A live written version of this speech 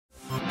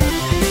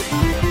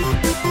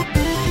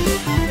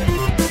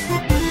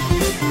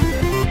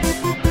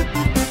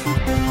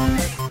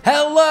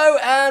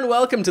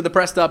Welcome to the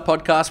Press Start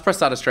Podcast, Press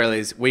Start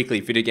Australia's weekly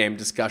video game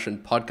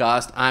discussion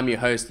podcast. I'm your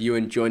host,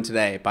 Ewan, joined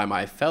today by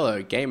my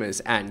fellow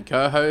gamers and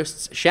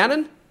co-hosts,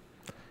 Shannon.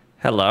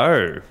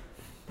 Hello.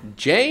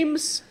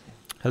 James.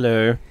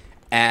 Hello.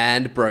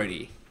 And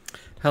Brody.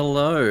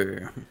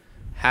 Hello.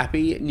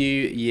 Happy New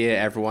Year,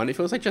 everyone. It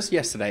feels like just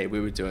yesterday we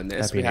were doing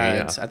this. Happy we New had,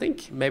 Year. I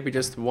think, maybe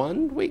just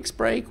 1 week's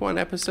break, one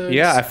episode.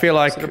 Yeah, I feel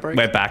like sort of break.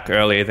 we're back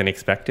earlier than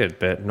expected,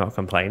 but not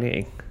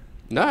complaining.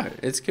 No,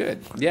 it's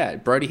good. Yeah,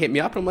 Brody hit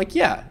me up and I'm like,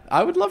 yeah,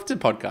 I would love to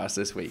podcast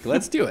this week.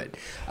 Let's do it.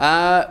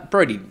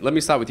 Brody, let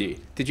me start with you.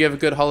 Did you have a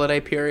good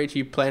holiday period? Did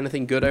you play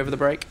anything good over the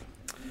break?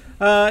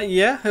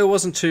 Yeah, it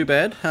wasn't too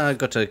bad. I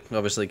got to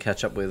obviously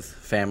catch up with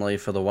family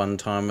for the one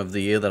time of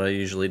the year that I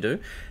usually do.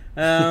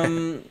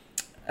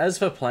 As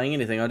for playing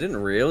anything, I didn't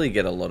really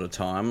get a lot of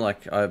time.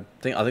 Like I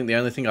think the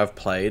only thing I've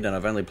played, and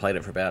I've only played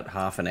it for about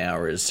half an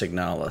hour, is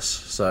Signalis.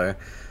 So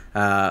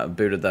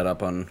booted that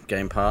up on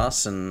Game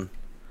Pass, and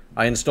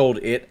I installed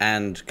it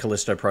and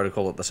Callisto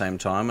Protocol at the same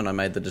time, and I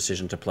made the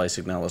decision to play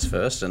Signalis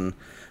first, and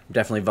I'm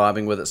definitely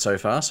vibing with it so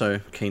far.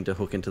 So keen to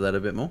hook into that a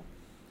bit more.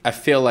 I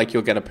feel like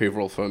you'll get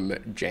approval from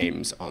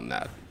James on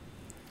that.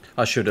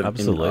 I should have.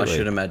 Absolutely. I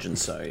should imagine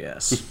so.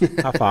 Yes.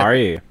 How far are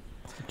you?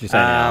 Did you say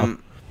now?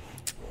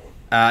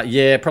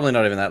 Yeah, probably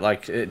not even that.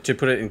 Like, to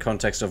put it in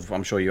context of,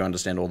 I'm sure you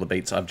understand all the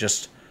beats, I've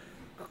just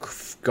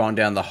gone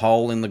down the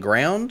hole in the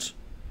ground.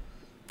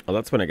 Oh,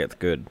 that's when it gets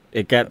good.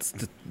 It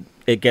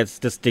gets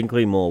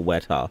distinctly more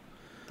wetter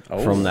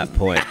from that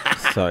point.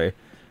 So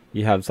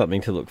you have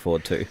something to look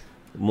forward to.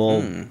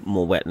 More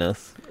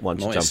wetness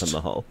once you jump in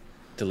the hole.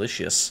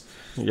 Delicious.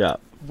 Yeah.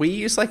 We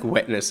use like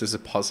wetness as a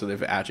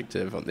positive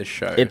adjective on this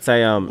show. It's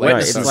a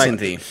Wetness it's and like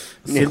Cynthia.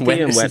 Cynthia and Wetness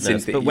and wetness.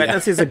 Cynthia, But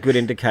wetness yeah. is a good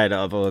indicator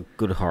of a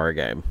good horror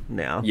game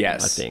now.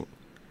 Yes. I think.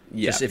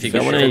 yeah. Just if You you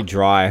don't can want any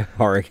dry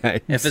horror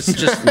games. If it's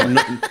just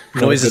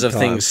noises good of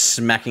time. things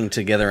smacking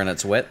together and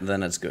it's wet,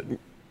 then it's good.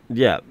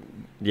 Yeah.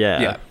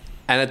 yeah.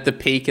 And at the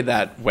peak of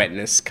that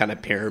wetness kind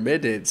of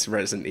pyramid, it's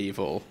Resident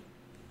Evil.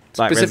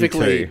 Like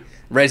Specifically,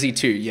 Resi 2. Resi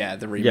 2, yeah,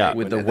 the remake. Yeah.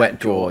 With the that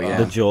wet jaw, yeah.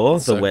 The jaw,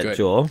 so the wet good.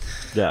 jaw.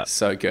 Yeah.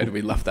 So good.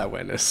 We love that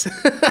wetness.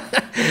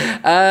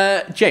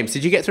 James,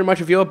 did you get through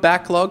much of your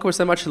backlog? Was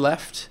there much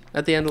left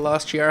at the end of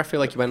last year? I feel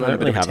like you went I on a don't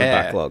bit really of a have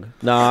a tear. backlog.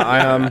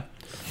 No,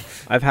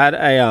 I've had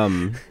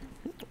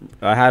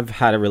I have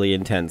had a really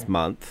intense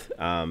month,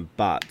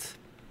 but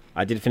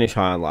I did finish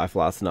High on Life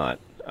last night.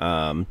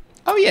 Oh,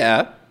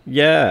 yeah.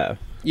 Yeah.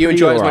 You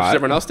Pretty enjoy it as much as alright.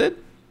 everyone else did?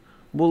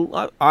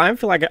 Well, I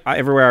feel like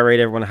everywhere I read,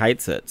 everyone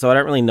hates it, so I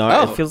don't really know.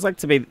 Oh. It feels like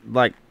to be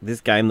like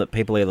this game that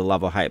people either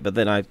love or hate, but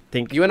then I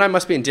think... You and I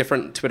must be in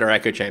different Twitter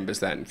echo chambers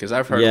then, because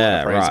I've heard a lot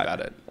of praise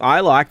about it. I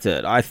liked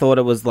it. I thought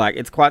it was like,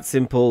 it's quite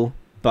simple,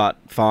 but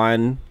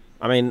fine.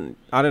 I mean,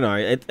 I don't know.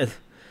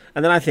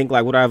 And then I think,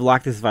 like, would I have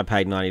liked this if I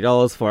paid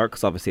 $90 for it?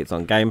 Because obviously it's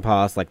on Game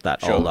Pass, like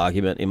that Sure. old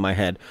argument in my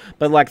head.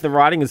 But, like, the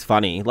writing is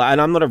funny. Like, and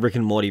I'm not a Rick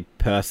and Morty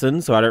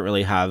person, so I don't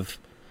really have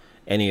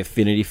any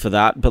affinity for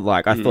that. But,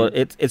 like, I thought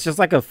it's just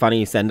like a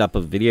funny send-up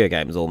of video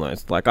games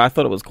almost. Like, I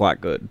thought it was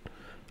quite good.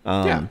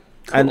 Yeah,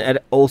 cool. And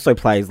it also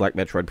plays like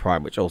Metroid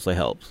Prime, which also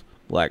helps.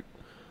 Like,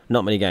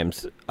 not many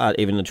games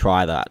even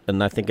try that.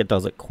 And I think it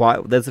does it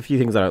quite... There's a few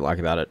things I don't like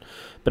about it.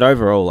 But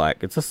overall,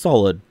 like, it's a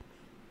solid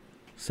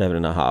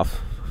 7.5,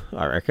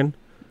 I reckon.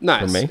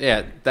 Nice. For me.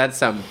 Yeah,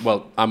 that's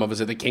well, I'm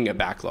obviously the king of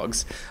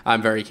backlogs.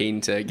 I'm very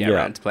keen to get Yeah.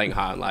 around to playing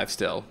High on Life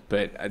still,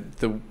 but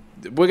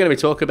we're going to be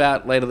talking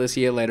about later this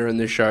year, later in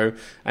the show,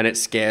 and it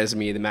scares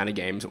me the amount of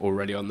games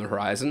already on the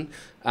horizon.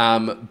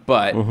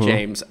 But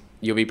James,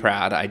 you'll be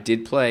proud. I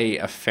did play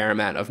a fair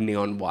amount of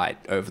Neon White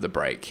over the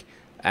break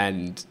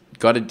and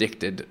got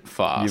addicted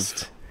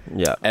fast.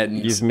 Yeah.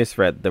 And- You've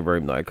misread the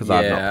room, though, because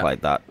I've Yeah. not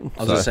played that. I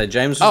was going to say,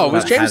 James...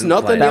 Was James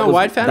not the Neon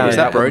White fan? Was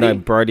that Brody? No,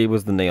 Brody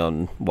was the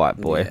Neon White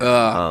boy.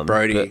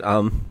 Brody.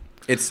 But,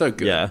 It's so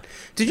good. Yeah.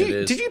 Did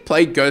is. you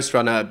play Ghost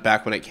Runner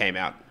back when it came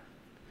out?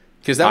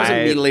 Because that was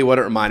immediately what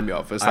it reminded me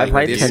of. It was I like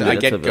played this, 10 I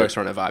minutes get of it. Ghost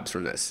Runner vibes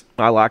from this.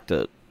 I liked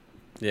it.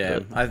 Yeah,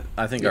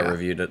 I think Yeah. I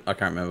reviewed it. I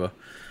can't remember.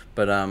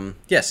 But,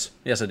 yes,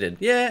 I did.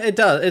 Yeah, it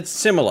does. It's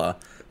similar.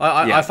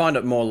 I find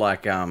it more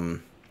like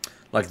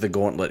the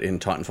Gauntlet in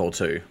Titanfall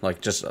 2.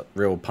 Like, just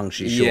real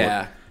punchy,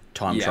 short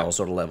time trial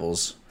sort of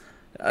levels.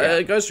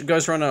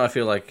 Ghost Runner, I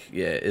feel like,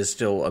 is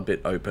still a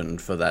bit open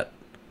for that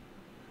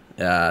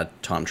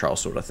time trial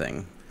sort of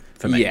thing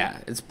for me. Yeah,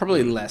 it's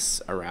probably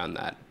less around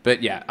that.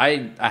 But yeah,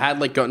 I had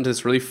like gotten to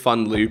this really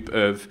fun loop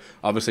of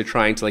obviously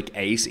trying to like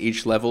ace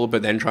each level,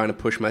 but then trying to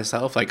push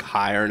myself like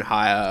higher and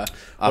higher up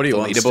are you the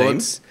on,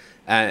 leaderboards.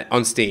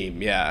 On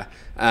Steam, yeah.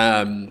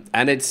 And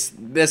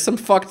there's some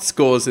fucked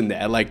scores in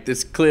there. Like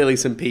there's clearly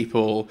some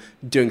people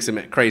doing some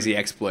crazy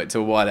exploits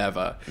or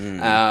whatever.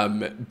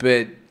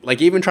 But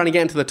like even trying to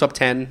get into the top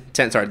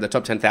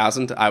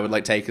 10,000, I would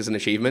like take as an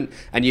achievement.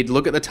 And you'd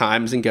look at the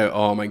times and go,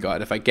 oh my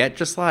God, if I get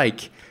just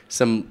like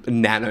some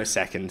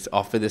nanoseconds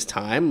off of this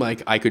time,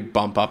 like I could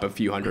bump up a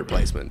few hundred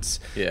placements.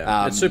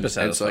 Yeah, it's super And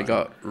so I satisfying.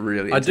 got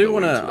really I into do the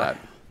want weeds with that.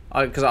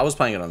 to... Because I was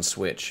playing it on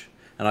Switch,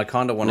 and I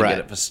kind of want to Right. get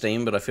it for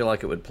Steam, but I feel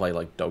like it would play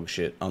like dog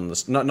shit on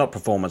the not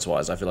performance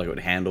wise. I feel like it would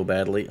handle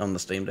badly on the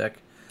Steam Deck.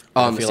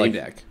 On I the feel Steam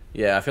like- Deck.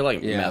 Yeah, I feel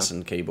like Yeah. mouse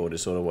and keyboard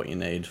is sort of what you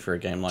need for a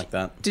game like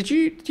that. Do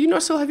you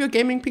not still have your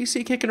gaming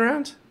PC kicking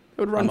around?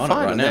 It would run I'm on it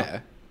fine right on now.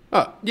 there.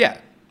 Oh, yeah.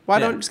 Why Yeah.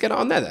 don't you just get it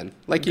on there then?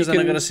 Like Because you then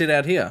I can... got to sit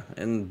out here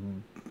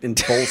in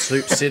Ball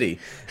Soup City.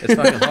 It's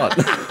fucking hot.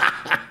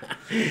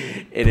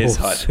 It is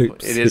Poor hot. Soup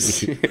It is.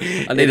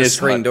 City. I need it a is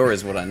screen hot. door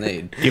is what I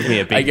need. Give me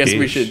a big I guess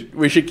dish.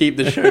 we should keep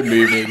the show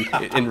moving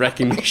in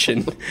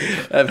recognition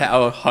of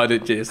how hot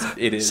it is.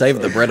 It is.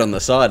 Save the bread on the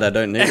side. I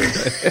don't need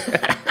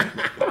it.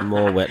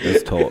 More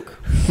wetness talk.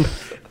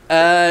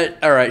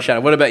 All right,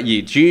 Shannon. What about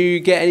you? Do you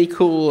get any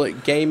cool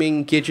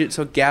gaming gadgets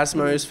or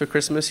gazmos for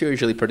Christmas? You're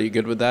usually pretty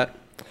good with that.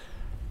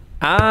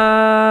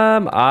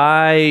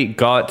 I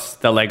got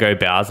the Lego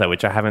Bowser,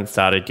 which I haven't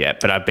started yet,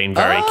 but I've been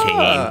very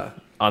keen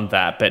on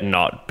that, but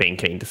not being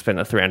keen to spend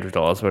the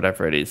 $300,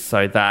 whatever it is.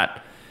 So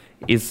that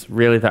is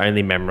really the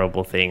only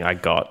memorable thing I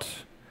got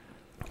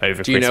over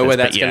Christmas. Do you know where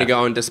that's but going yeah. to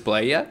go on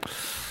display yet?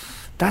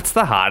 That's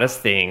the hardest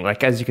thing.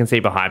 Like, as you can see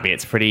behind me,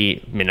 it's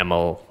pretty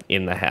minimal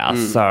in the house.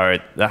 So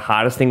the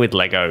hardest thing with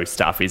Lego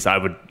stuff is I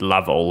would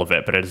love all of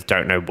it, but I just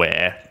don't know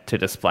where to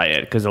display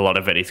it because a lot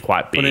of it is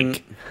quite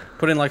big.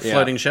 Put in like Yeah.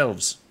 floating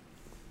shelves.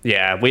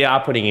 Yeah, we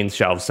are putting in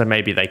shelves, so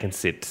maybe they can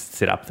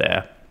sit up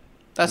there.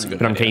 That's a good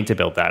But I'm idea. keen to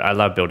build that. I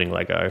love building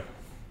Lego.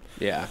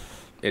 Yeah,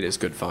 it is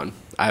good fun.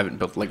 I haven't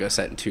built a Lego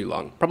set in too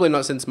long. Probably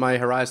not since my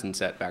Horizon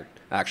set back,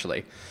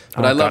 actually.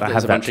 But Oh, I love God, I there's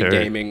have a bunch that of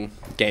too.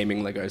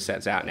 gaming Lego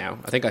sets out now.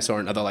 I think I saw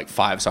another like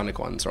 5 Sonic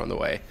ones are on the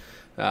way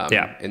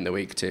Yeah. in the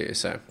week too.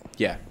 So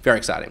yeah, very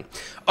exciting.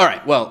 All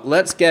right, well,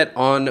 let's get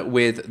on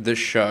with the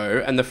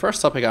show. And the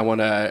first topic I want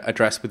to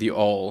address with you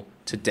all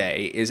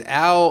today is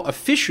our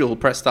official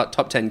Press Start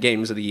Top 10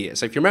 Games of the Year.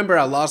 So if you remember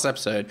our last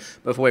episode,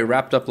 before we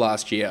wrapped up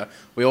last year,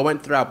 we all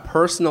went through our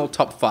personal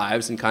top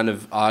 5s and kind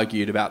of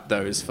argued about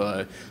those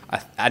for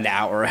an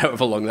hour,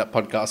 however long that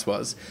podcast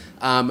was.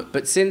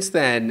 But since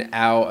then,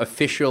 our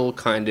official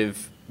kind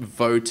of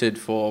voted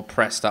for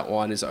Press Start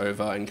 1 is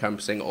over,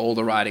 encompassing all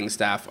the writing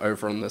staff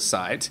over on the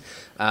site.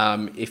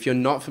 If you're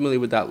not familiar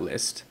with that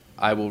list,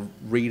 I will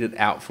read it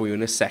out for you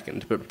in a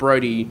second. But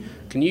Brody,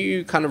 can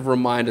you kind of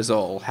remind us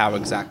all how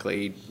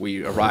exactly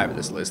we arrive at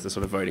this list, the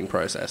sort of voting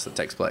process that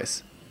takes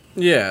place?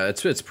 Yeah,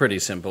 it's pretty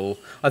simple.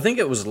 I think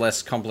it was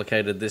less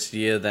complicated this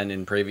year than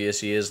in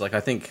previous years. Like, I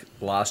think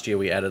last year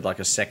we added like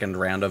a second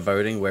round of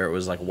voting where it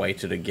was like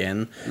weighted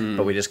again,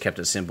 but we just kept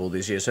it simple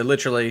this year. So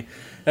literally,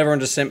 everyone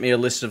just sent me a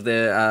list of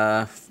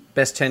their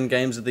best 10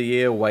 games of the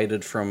year,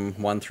 weighted from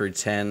 1 through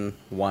 10,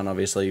 1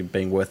 obviously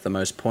being worth the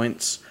most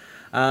points.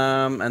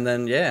 And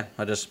then, yeah,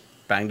 I just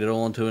banged it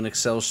all into an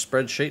Excel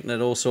spreadsheet and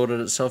it all sorted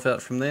itself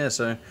out from there.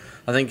 So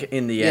I think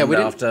in the end, we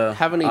didn't after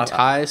have any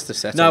ties to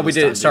settle. no, we this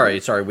did. time,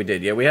 Sorry, we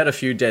did. Yeah, we had a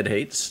few dead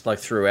heats like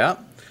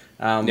throughout,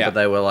 Yeah. but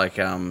they were like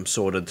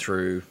sorted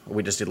through.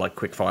 We just did like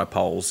quick fire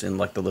polls in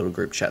like the little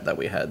group chat that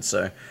we had.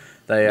 So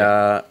they,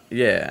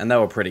 and they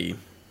were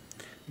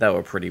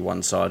pretty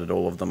one sided,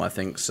 all of them, I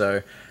think.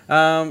 So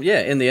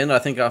in the end, I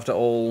think after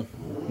all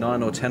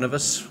 9 or 10 of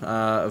us,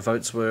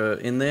 votes were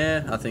in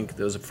there. I think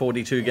there was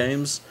 42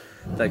 games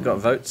that got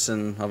votes,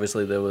 and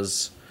obviously there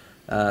was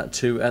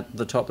 2 at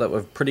the top that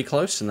were pretty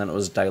close, and then it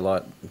was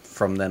daylight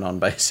from then on,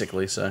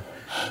 basically. So.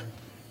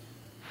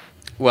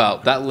 Well,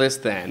 that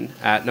list then,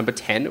 at number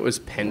 10, it was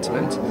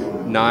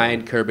Pentiment,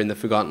 9, Kirby in the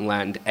Forgotten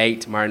Land,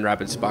 8, Mario &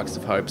 Rabbids Sparks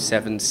of Hope,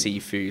 7,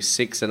 Sifu,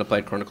 6,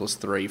 Xenoblade Chronicles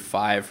 3,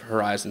 5,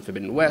 Horizon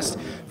Forbidden West,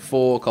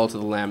 4, Cult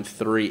of the Lamb,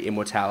 3,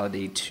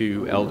 Immortality,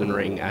 2, Elden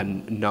Ring,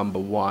 and number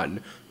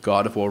 1,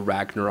 God of War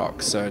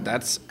Ragnarok. So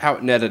that's how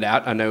it netted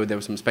out. I know there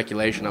was some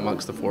speculation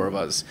amongst the 4 of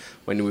us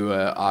when we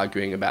were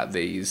arguing about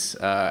these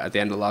at the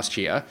end of last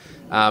year.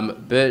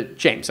 But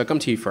James, I'll come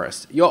to you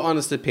first. Your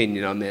honest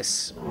opinion on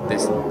this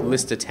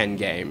list of 10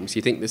 games.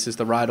 You think this is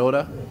the right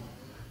order?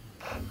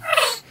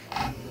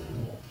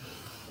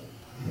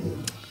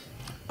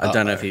 I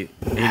don't know if he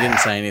didn't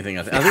say anything.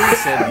 I think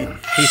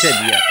he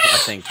said yeah. I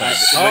think. But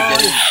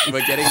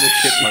We're getting the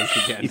chipmunk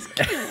again.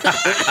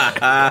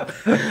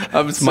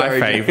 I'm My sorry,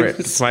 favorite. James.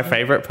 It's my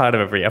favorite part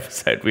of every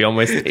episode. We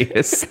almost need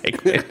a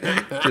segment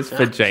just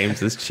for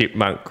James's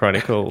Chipmunk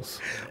Chronicles.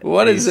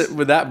 What is it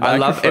with that I microphone?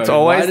 love. It's Why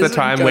always the does it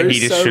time go when he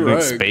just so shouldn't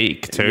rogue?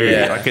 speak too.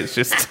 Yeah. Like it's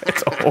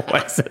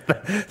always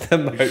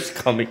the most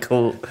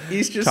comical.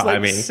 He's just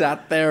timing. like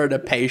sat there in a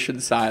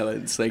patient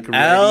silence, like ready to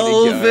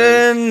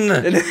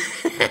Alvin.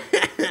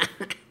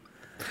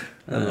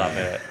 I love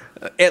it.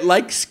 go. It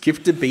like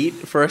skipped a beat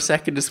for a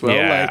second as well.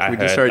 Yeah, like we I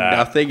just heard heard that.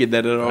 nothing, and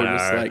then it all I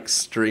just know. like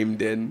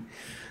streamed in.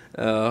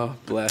 Oh,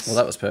 bless. Well,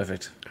 that was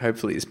perfect.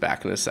 Hopefully he's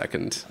back in a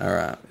second, All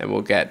right. and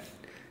we'll get.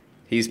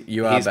 He's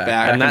You are he's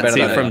back. And Better that's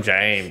than it I from thought.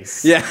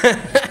 James.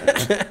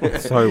 Yeah,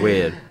 So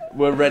weird.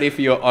 we're ready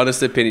for your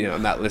honest opinion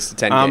on that list of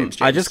 10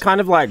 games. I James. just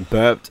kind of like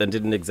burped and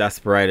didn't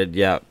exasperate it.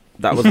 Yeah,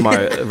 that was my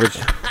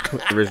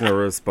original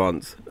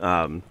response.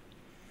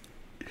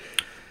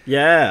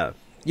 Yeah,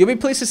 You'll be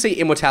pleased to see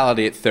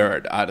Immortality at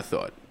 3rd, I'd have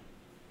thought.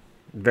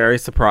 very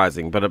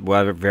surprising, but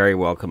very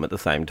welcome at the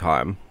same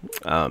time.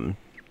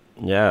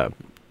 Yeah.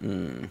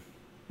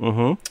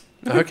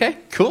 Okay,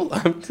 cool.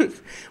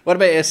 What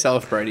about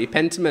yourself, Brody?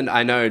 Pentiment,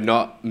 I know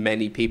not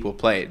many people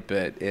played,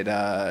 but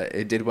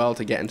it did well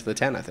to get into the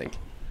 10, I think.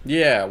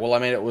 Yeah, well, I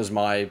mean, it was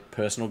my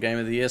personal game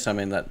of the year, so I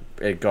mean that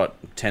it got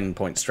 10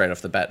 points straight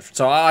off the bat.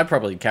 So I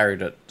probably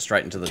carried it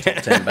straight into the top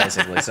 10,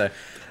 basically. So,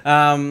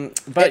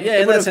 but yeah,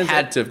 it in would that have sense,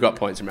 had to have got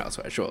points from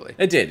elsewhere, surely.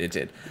 it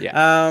did.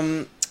 Yeah.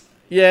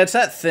 Yeah, it's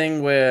that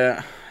thing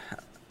where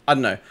I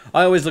don't know.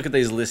 I always look at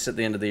these lists at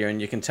the end of the year, and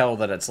you can tell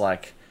that it's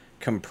like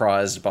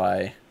comprised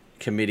by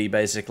committee,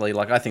 basically.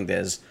 Like I think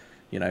there's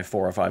 4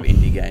 or 5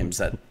 indie games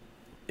that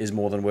is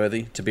more than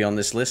worthy to be on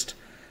this list.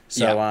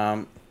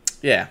 So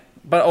yeah.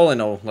 But all in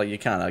all, like you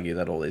can't argue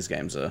that all these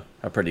games are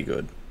pretty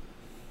good.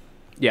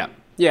 Yeah,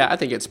 I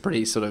think it's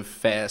pretty sort of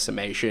fair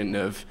summation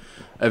of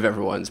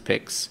everyone's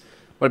picks.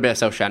 What about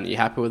yourself, Shannon? Are you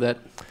happy with it?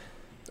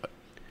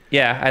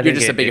 Yeah, I think You're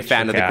just a bigger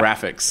fan of the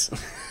graphics.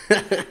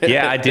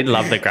 Yeah, I did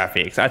love the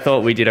graphics. I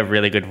thought we did a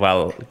really good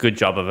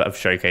job of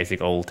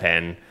showcasing all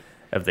 10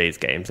 of these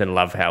games, and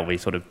love how we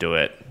sort of do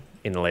it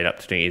in the lead up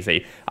to New Year's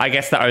Eve. I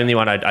guess the only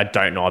one I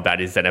don't know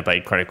about is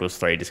Xenoblade Chronicles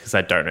 3, just because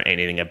I don't know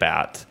anything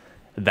about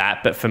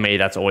that. But for me,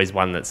 that's always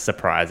one that's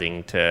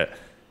surprising to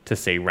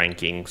see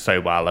ranking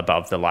so well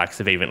above the likes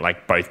of even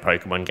like both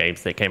Pokemon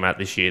games that came out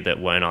this year that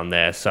weren't on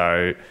there.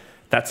 So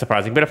that's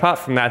surprising. But apart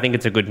from that, I think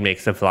it's a good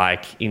mix of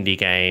like indie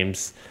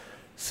games,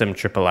 some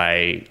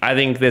AAA. I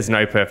think there's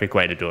no perfect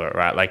way to do it,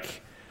 right?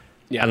 Like,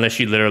 unless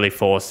you literally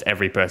force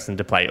every person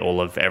to play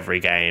all of every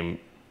game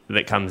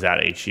that comes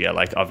out each year.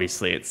 Like,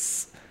 obviously,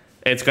 it's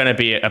going to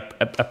be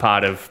a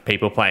part of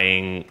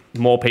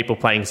more people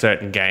playing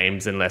certain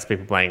games and less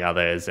people playing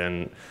others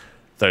and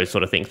those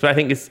sort of things. But I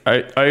think it's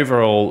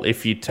overall,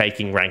 if you're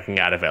taking ranking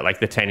out of it, like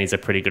the 10 is a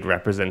pretty good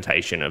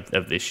representation of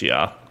this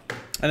year.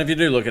 And if you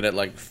do look at it,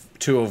 like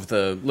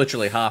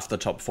literally half the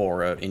top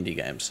 4 are indie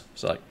games.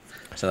 So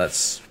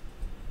that's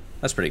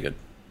pretty good.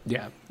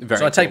 Yeah, very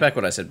So I take back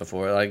what I said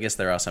before. I guess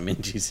there are some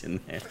indies in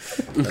there.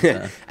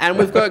 But, and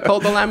we've got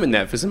Cold the Lamb in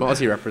there for some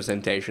Aussie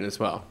representation as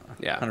well.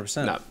 Yeah,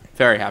 100%. No,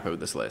 very happy with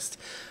this list.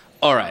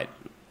 All right,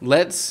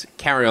 let's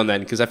carry on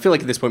then, because I feel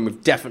like at this point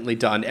we've definitely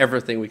done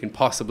everything we can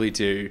possibly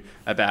do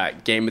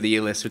about Game of the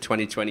Year list for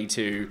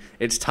 2022.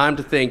 It's time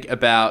to think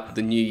about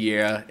the new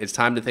year. It's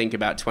time to think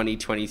about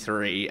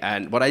 2023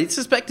 and what I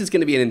suspect is going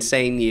to be an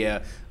insane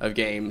year of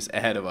games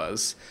ahead of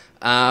us.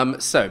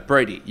 So,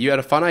 Brody, you had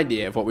a fun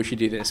idea of what we should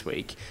do this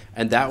week,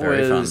 and that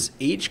was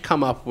each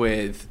come up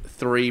with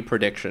 3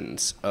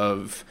 predictions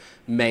of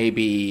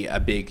maybe a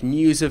big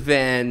news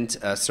event,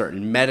 a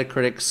certain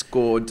Metacritic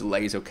score,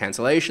 delays or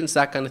cancellations,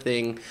 that kind of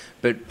thing,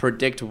 but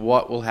predict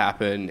what will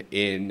happen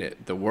in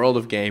the world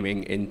of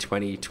gaming in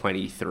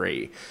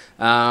 2023.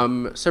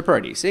 So,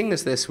 Brody, seeing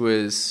as this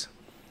was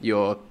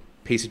your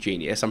piece of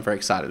genius, I'm very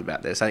excited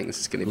about this. I think this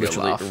is going to be a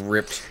laugh.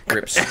 ripped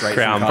straight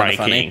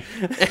Groundbreaking.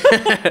 from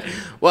Kinda Funny.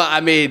 Well, I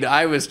mean,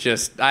 I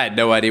had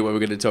no idea what we were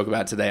going to talk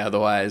about today.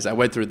 Otherwise, I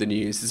went through the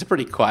news. It's a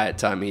pretty quiet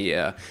time of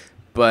year,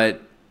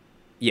 but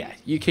yeah,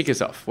 you kick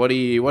us off.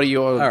 What's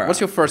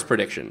your first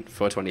prediction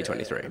for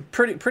 2023?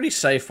 Pretty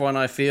safe one,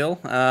 I feel.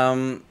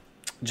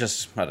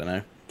 Just, I don't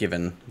know,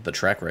 given the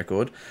track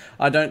record.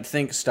 I don't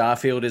think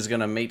Starfield is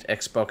going to meet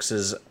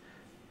Xbox's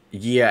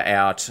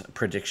year-out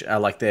prediction,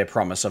 like their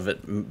promise of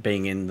it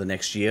being in the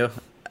next year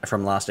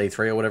from last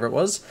E3 or whatever it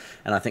was,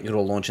 and I think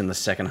it'll launch in the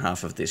second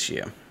half of this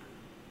year.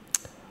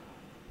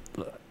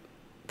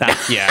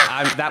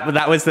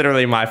 That was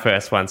literally my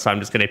first one, so I'm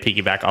just going to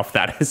piggyback off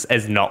that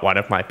as not one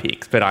of my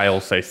picks. But I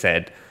also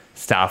said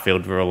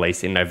Starfield will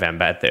release in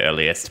November at the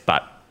earliest,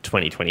 but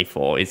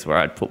 2024 is where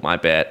I'd put my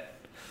bet.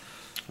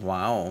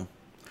 Wow.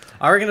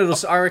 I reckon it'll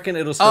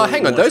still. Oh,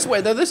 hang on.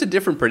 Those are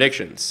different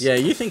predictions. Yeah,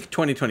 you think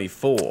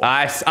 2024?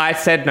 I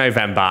said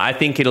November. I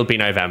think it'll be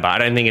November. I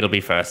don't think it'll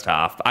be first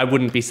half. I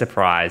wouldn't be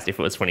surprised if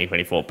it was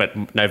 2024,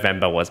 but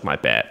November was my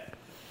bet.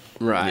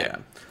 Right. Yeah.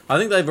 I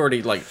think they've already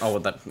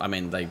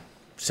they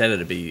said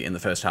it'd be in the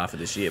first half of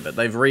this year, but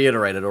they've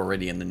reiterated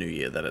already in the new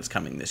year that it's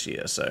coming this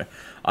year. So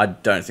I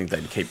don't think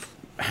they'd keep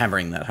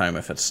hammering that home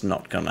if it's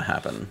not going to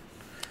happen.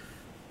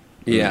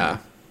 Yeah.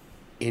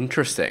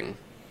 Interesting.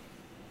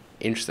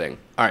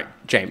 All right,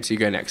 James, you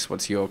go next.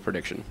 What's your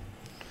prediction?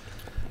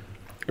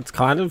 It's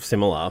kind of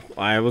similar.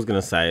 I was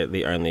going to say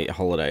the only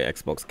holiday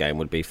Xbox game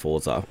would be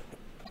Forza.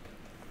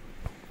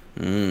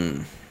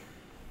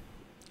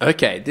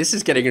 Okay, this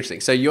is getting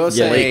interesting. So you're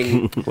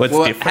saying... What's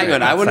different? Hang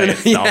on, I want to know...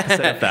 The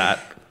opposite of that.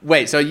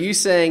 Wait, so are you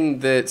saying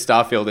that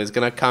Starfield is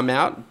going to come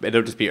out?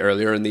 It'll just be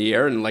earlier in the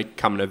year and like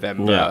come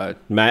November? Yeah.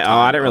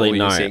 I don't really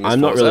know. I'm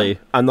not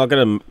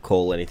going to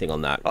call anything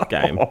on that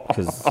game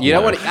because you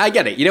don't want. I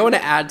get it. You don't want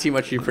to add too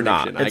much to your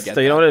prediction. I get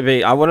so you don't want to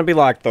be. I want to be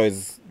like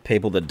those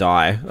people that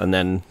die and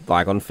then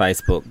like on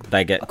Facebook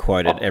they get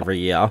quoted every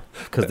year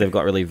because they've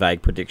got really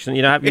vague prediction.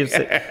 You know what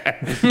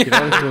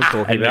I'm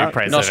talking about?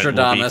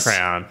 Nostradamus will be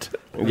crowned.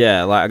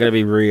 Yeah, like I'm gonna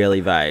be really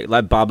vague.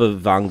 Like Baba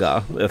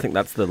Vanga, I think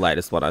that's the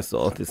latest one I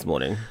saw this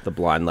morning. The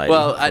blind lady.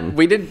 Well,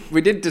 we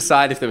did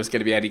decide if there was going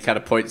to be any kind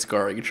of point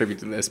scoring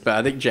attributed to this, but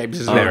I think James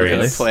is really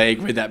really?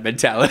 playing with that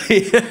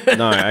mentality.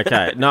 No,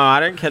 okay, no, I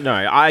don't care. No,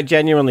 I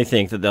genuinely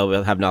think that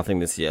they'll have nothing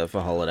this year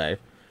for holiday.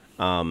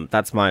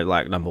 That's my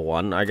number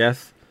one, I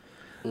guess.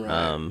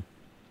 Right.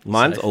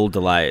 Mine's Safe. all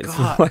delays.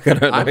 God, I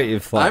don't know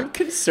if I'm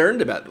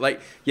concerned about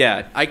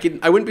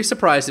I wouldn't be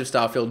surprised if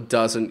Starfield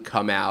doesn't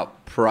come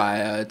out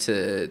prior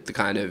to the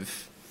kind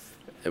of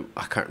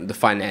the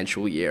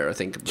financial year. I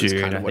think was June,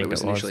 kind I of what it think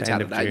was it was, initially end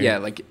touted of at.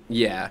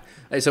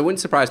 June. So it wouldn't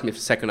surprise me if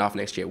the second half of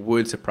next year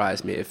would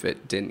surprise me if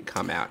it didn't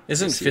come out.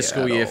 Isn't this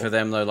fiscal at year all. for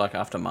them though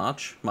after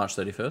March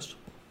 31st?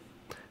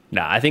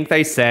 No, I think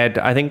they said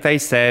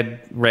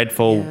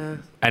Redfall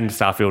and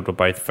Starfield were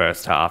both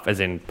first half, as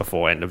in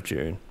before end of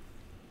June.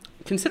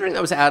 Considering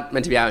that was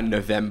meant to be out in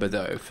November,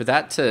 though, for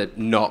that to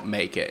not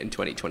make it in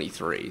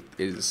 2023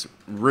 is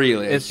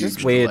really it's a huge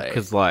just weird delay.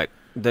 because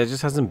there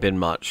just hasn't been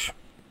much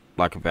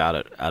about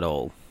it at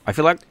all. I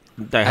feel like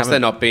they Has there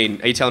haven't. not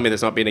been? Are you telling me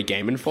there's not been a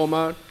Game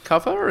Informer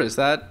cover? Or is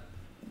that?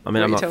 I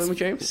mean, what I'm you not. telling me,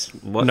 James?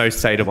 What? No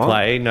state of What?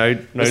 play, no.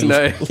 There's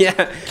no.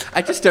 Yeah,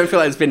 I just don't feel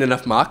like there's been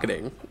enough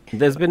marketing.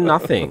 There's been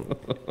nothing.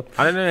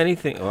 I don't know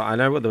anything. Well, I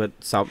know what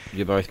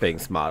you're both being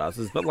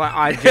smartasses, but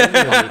I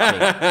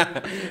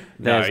genuinely think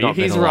No, not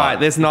been he's a lot. right.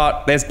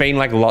 There's been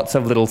lots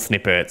of little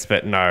snippets,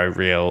 but no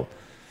real.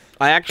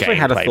 I actually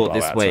had a gameplay thought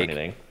this blowouts or week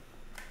anything.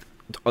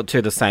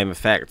 to the same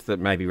effect that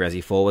maybe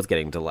Resi 4 was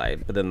getting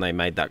delayed, but then they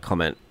made that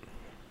comment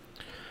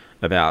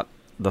about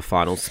the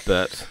final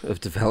spurt of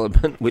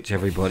development, which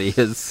everybody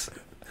is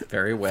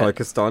Very wet.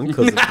 focused on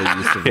because of the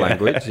use of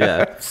language.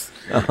 Yeah.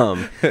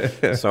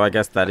 So I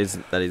guess that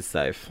is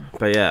safe.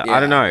 But yeah, I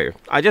don't know.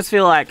 I just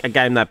feel like a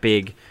game that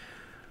big,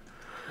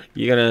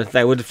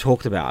 they would have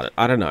talked about it.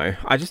 I don't know.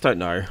 I just don't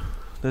know.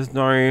 There's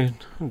no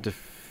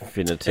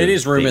definitive. It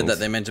is rumored things. that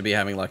they're meant to be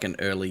having an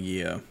early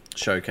year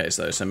showcase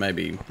though, so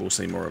maybe we'll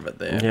see more of it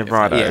there. Yeah, if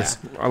right. they Yeah. just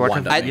I like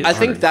wind a- up I using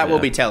think it. that will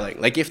Yeah. be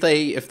telling. Like if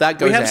that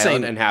goes have out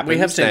seen- and happens, we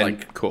have seen,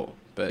 then cool.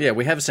 But Yeah,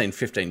 we have seen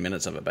 15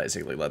 minutes of it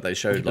basically. They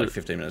showed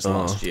 15 minutes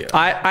last year.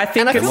 I think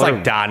And I it's feel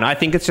like- done. I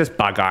think it's just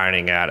bug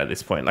ironing out at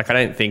this point. I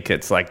don't think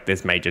it's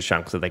there's major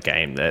chunks of the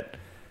game that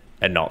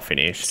are not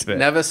finished. But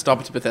never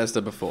stopped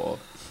Bethesda before.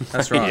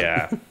 That's right.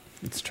 yeah,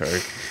 it's true.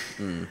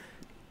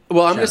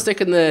 Well, I'm going to stick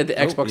in the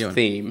Xbox Ewan.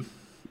 theme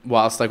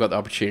whilst I've got the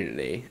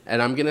opportunity.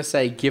 And I'm going to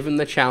say, given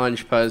the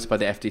challenge posed by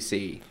the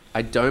FTC,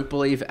 I don't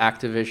believe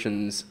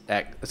Xbox's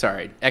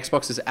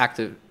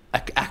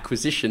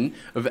acquisition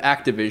of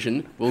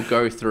Activision will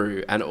go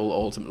through and it will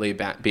ultimately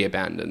be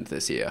abandoned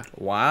this year.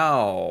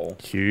 Wow.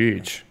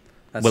 Huge.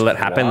 That's Will it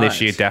happen this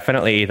wise. year?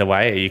 Definitely. Either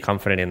way, are you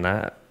confident in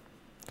that?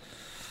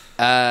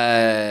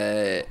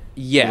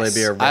 Yes. Will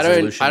there be a I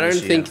don't resolution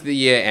this think year? the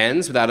year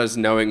ends without us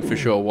knowing for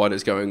sure what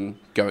is going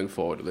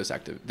forward with this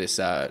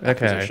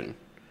acquisition.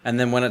 And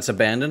then when it's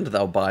abandoned,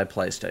 they'll buy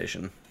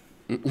PlayStation.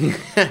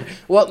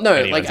 Well, no,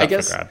 Anyone's I up for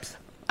guess grabs.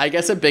 I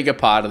guess a bigger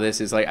part of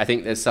this is I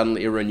think there's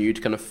suddenly a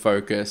renewed kind of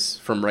focus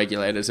from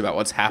regulators about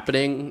what's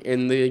happening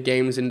in the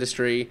games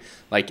industry,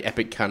 like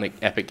Epic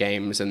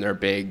Games and their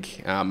big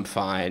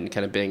fine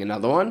kind of being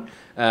another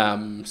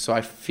one. So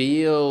I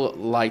feel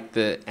like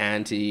the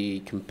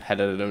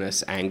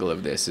anti-competitiveness angle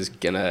of this is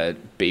gonna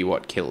be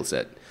what kills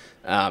it.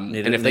 And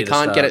if they need to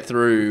can't get start- it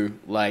through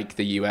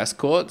the US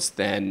courts,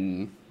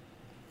 then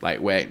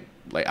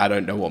I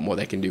don't know what more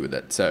they can do with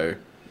it. So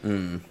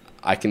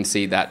I can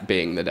see that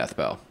being the death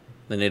bell.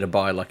 They need to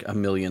buy a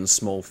million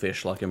small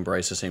fish like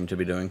Embracer seem to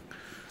be doing.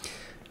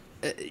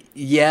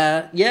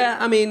 Yeah.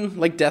 I mean,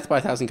 Death by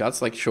a Thousand Cuts,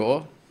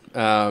 sure.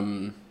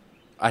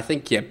 I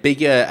think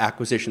bigger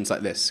acquisitions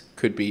like this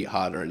could be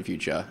harder in the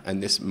future,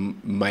 and this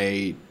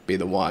may be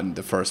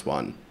the first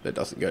one that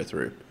doesn't go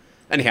through.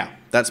 Anyhow,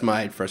 that's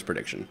my first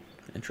prediction.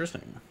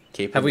 Interesting.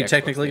 Keep Have the we Xbox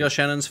technically thing. got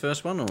Shannon's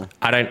first one? Or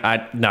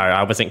No,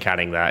 I wasn't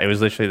counting that. It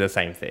was literally the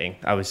same thing.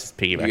 I was just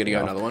piggybacking. You're gonna go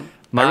off. another one.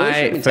 My I really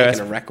should have been first-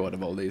 taking a record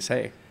of all these.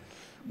 Hey,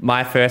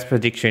 My first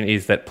prediction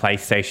is that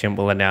PlayStation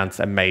will announce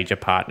a major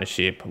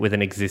partnership with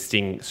an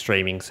existing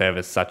streaming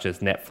service such as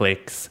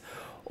Netflix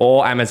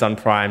or Amazon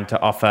Prime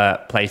to offer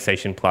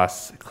PlayStation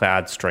Plus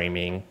cloud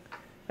streaming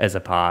as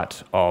a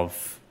part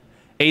of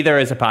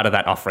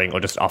that offering, or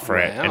just offer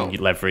it Wow. and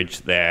you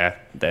leverage their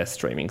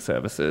streaming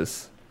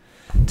services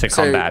to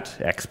So- combat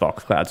Xbox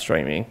cloud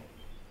streaming.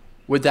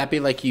 would that be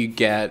you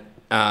get?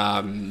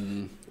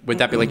 Would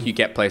that be you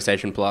get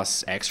PlayStation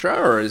Plus extra,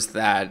 or is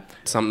that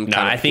some? No,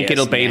 kind of I think PS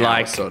it'll be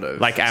Now sort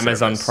of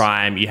Amazon service?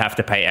 Prime. You have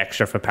to pay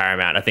extra for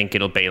Paramount. I think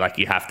it'll be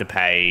you have to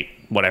pay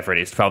whatever it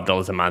is,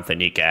 $12 a month,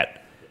 and you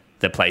get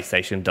the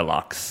PlayStation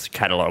Deluxe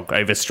catalog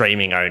over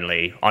streaming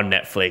only on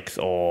Netflix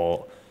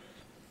or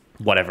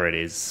whatever it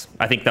is.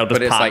 I think they'll just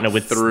But it's partner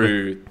with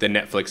through the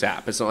Netflix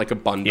app. It's not like a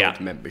bundled Yeah.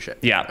 membership.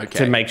 yeah, Okay.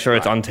 to make sure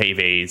it's Right. on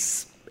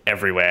TVs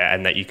everywhere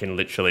and that you can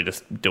literally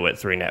just do it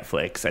through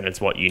Netflix and it's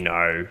what you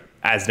know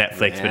as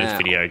Netflix, but it's Wow.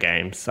 video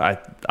games.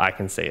 I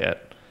can see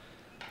it.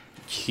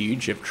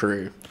 Huge if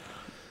true.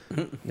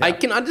 I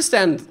can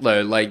understand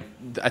though. Like,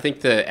 I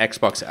think the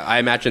Xbox. I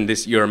imagine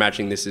this. You're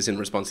imagining this is in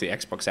response to the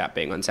Xbox app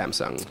being on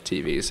Samsung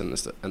TVs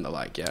and the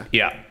like. Yeah.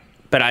 Yeah.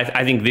 But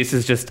I think this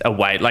is just a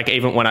way, like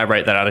even when I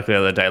wrote that article the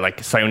other day,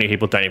 like so many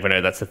people don't even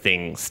know that's a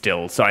thing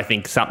still. So I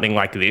think something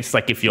like this,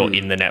 like if you're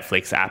in the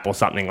Netflix app or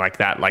something like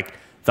that, like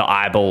the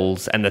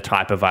eyeballs and the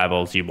type of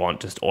eyeballs you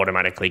want just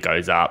automatically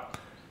goes up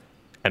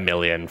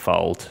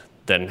 1,000,000-fold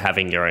than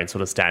having your own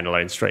sort of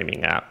standalone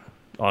streaming app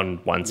on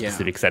one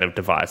specific set of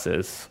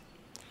devices.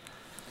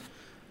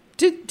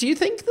 Do you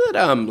think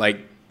that like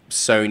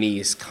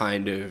Sony's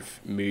kind of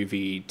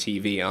movie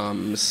TV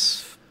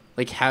arms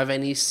like have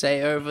any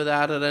say over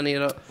that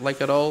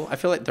at all? I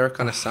feel like they're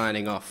kind of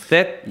signing off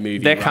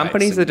Their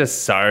companies are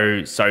just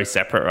so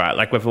separate, right?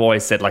 Like we've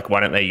always said, like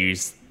why don't they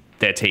use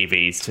their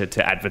TVs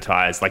to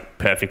advertise, like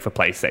perfect for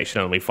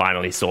PlayStation, and we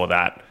finally saw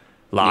that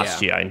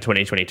last year in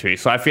 2022.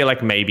 So I feel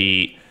like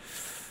maybe,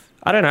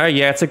 I don't know.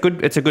 Yeah, it's a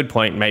good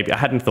point. Maybe I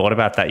hadn't thought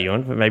about that,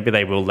 Ewan, but maybe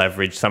they will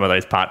leverage some of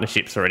those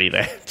partnerships already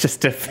there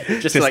just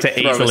to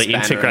easily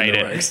integrate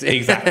it.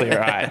 Exactly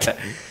right.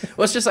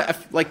 Well, it's just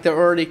like they're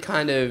already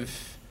kind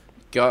of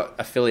got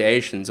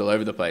affiliations all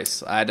over the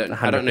place. I don't know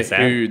 100%.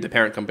 who the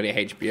parent company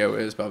HBO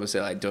is, but obviously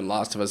like doing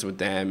Last of Us with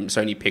them.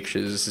 Sony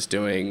Pictures is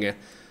doing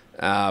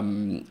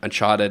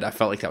Uncharted. I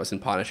felt like that was in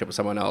partnership with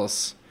someone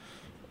else.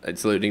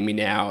 It's eluding me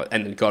now.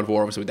 And then God of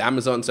War was with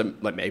Amazon, so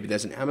like maybe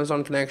there's an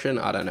Amazon connection.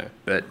 I don't know.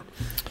 But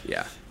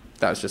yeah,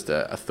 that was just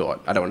a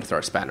thought. I don't want to throw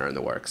a spanner in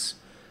the works.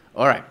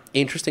 All right,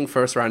 interesting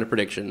first round of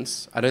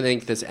predictions. I don't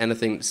think there's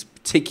anything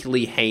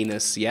particularly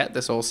heinous yet.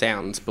 This all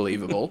sounds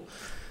believable.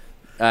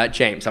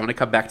 James, I'm going to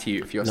come back to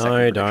you for your second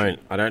prediction. No, don't.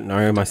 I don't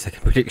know my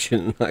second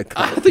prediction. I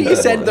thought you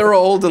said they're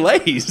all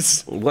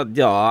delays. What?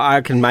 Yeah, I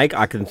can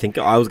think.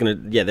 I was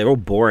going to... Yeah, they're all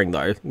boring,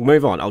 though.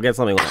 Move on. I'll get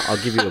something.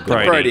 I'll give you a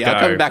good... Brody,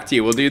 I'll come back to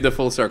you. We'll do the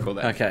full circle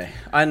then. Okay.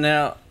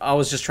 I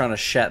was just trying to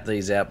shat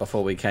these out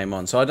before we came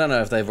on, so I don't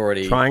know if they've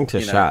already... Trying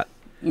to shat.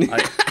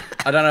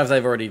 I don't know if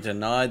they've already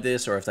denied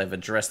this or if they've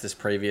addressed this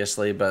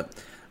previously, but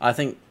I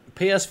think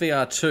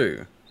PSVR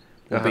 2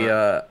 will be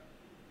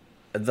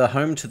the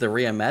home to the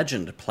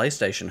reimagined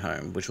PlayStation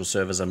Home, which will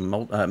serve as a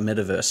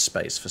metaverse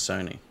space for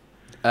Sony.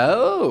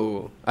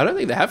 Oh, I don't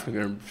think they have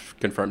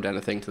confirmed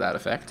anything to that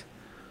effect.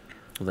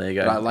 Well, there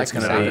you go. But I like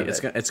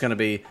it's going to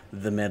be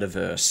the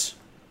metaverse,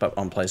 but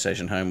on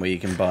PlayStation Home, where you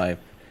can buy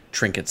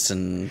trinkets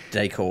and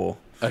decor.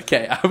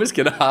 Okay, I was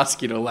going to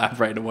ask you to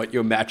elaborate on what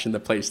you imagine the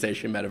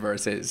PlayStation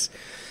metaverse is.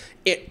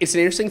 It's an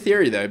interesting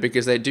theory, though,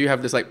 because they do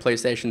have this, like,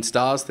 PlayStation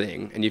Stars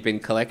thing, and you've been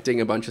collecting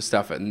a bunch of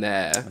stuff in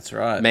there. That's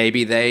right.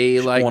 Maybe they,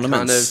 like,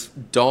 Ornaments. kind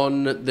of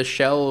don the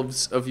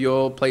shelves of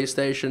your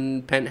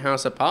PlayStation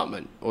penthouse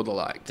apartment, or the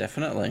like.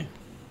 Definitely.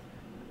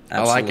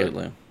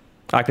 Absolutely. I like it.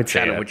 I could see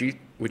Shannon, it.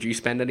 would you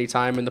spend any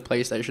time in the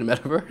PlayStation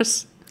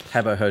metaverse?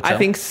 Habbo Hotel. I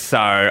think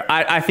so.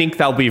 I think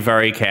they'll be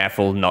very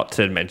careful not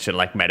to mention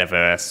like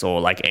metaverse or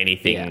like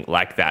anything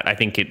like that. I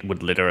think it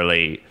would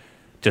literally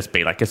just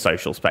be like a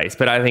social space.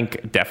 But I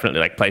think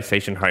definitely like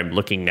PlayStation Home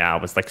looking now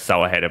was like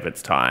so ahead of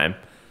its time.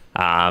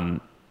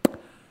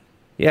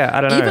 Yeah,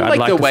 I don't know. Even I'd like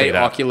like the to way see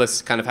that.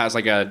 Oculus kind of has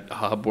like a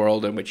hub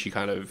world in which you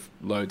kind of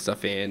load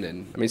stuff in,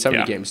 and I mean, so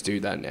many games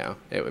do that now.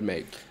 It would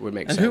make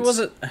sense. And who was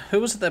it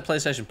that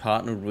PlayStation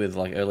partnered with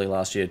like early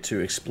last year to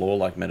explore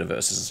like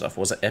metaverses and stuff?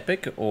 Was it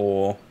Epic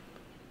or?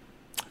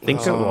 I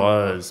think it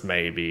was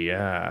maybe,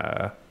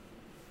 yeah.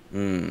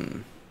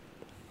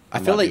 I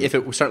feel like if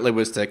it certainly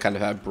was to kind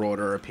of have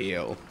broader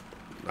appeal,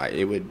 like,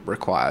 it would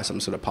require some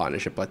sort of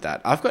partnership like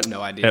that. I've got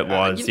no idea. It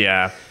was,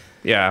 yeah.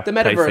 Yeah. The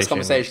metaverse PlayStation.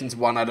 conversation's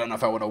one I don't know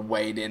if I want to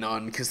wade in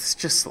on, because it's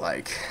just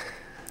like,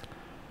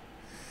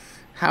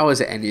 how is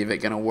any of it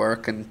going to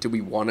work, and do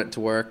we want it to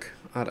work?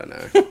 I don't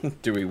know.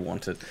 Do we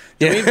want it?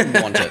 Do we even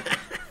want it?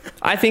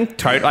 I think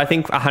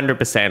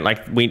 100%.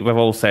 Like we've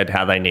all said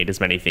how they need as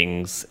many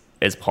things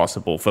as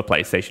possible for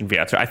PlayStation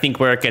VR 2. I think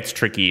where it gets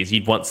tricky is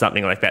you'd want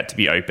something like that to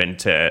be open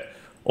to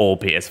all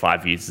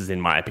PS5 users, in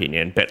my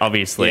opinion. But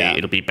obviously,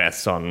 it'll be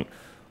best on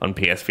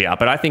PSVR.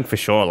 But I think for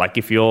sure, like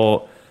if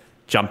you're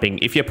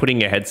putting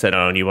your headset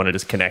on and you want to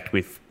just connect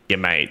with your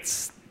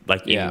mates,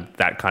 like in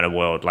that kind of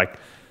world, like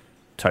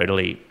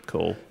totally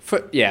cool.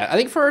 I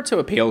think for it to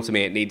appeal to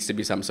me, it needs to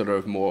be some sort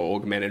of more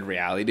augmented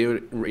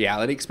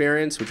reality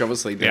experience, which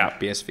obviously the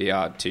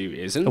PSVR 2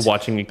 isn't. A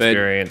watching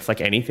experience,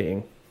 like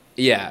anything.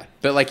 Yeah,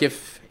 but like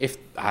if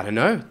I don't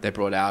know, they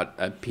brought out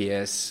a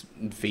PS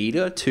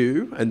Vita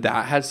 2 and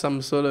that had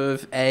some sort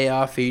of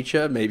AR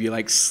feature, maybe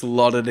like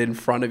slotted in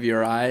front of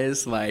your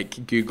eyes,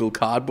 like Google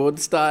Cardboard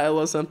style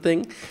or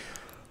something.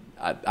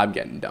 I'm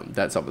getting dumb.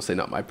 That's obviously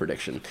not my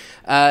prediction.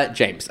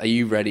 James, are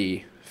you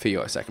ready for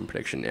your second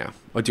prediction now,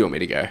 or do you want me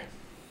to go?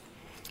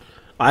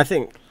 I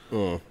think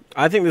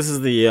this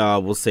is the year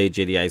we'll see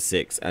GTA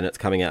 6, and it's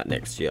coming out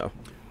next year.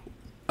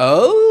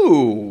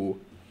 Oh,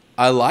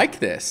 I like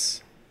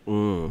this.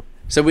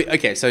 So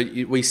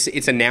we see,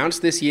 it's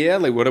announced this year.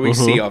 Like, what do we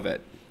see of it?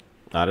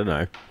 I don't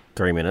know.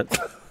 3 minutes.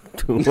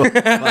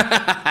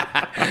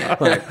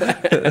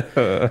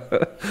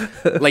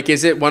 Like,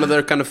 is it one of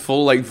the kind of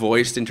full, like,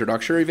 voiced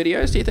introductory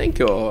videos, do you think?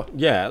 Or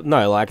Yeah,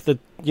 no, like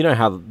you know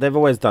how they've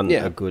always done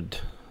Yeah. a good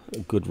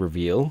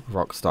reveal,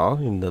 Rockstar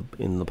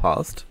in the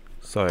past.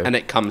 So and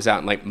it comes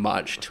out in, like,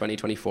 March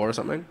 2024 or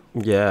something?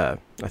 yeah,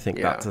 I think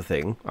Yeah. that's a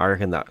thing. I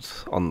reckon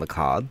that's on the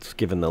cards,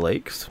 given the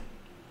leaks.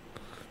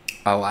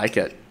 I like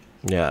it.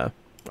 Yeah,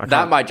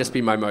 That might just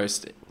be my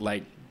most,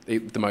 like,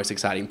 the most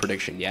exciting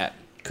prediction yet.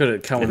 Could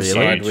it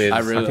coincide huge. with? I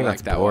really think like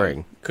that's that boring.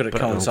 one. Could it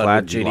but I'm coincide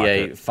glad with you like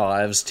GTA it.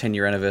 5's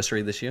 10-year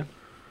anniversary this year?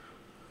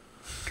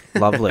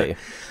 Lovely.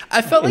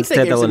 I felt like Instead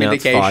they gave they'll some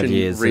announce 5 indication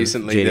years of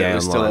recently that GTA it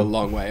was still a Online.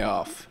 long way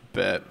off.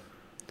 But,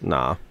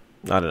 Nah,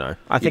 I don't know.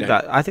 I think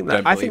don't- that I think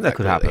don't that believe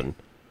could that, happen.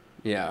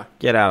 yeah.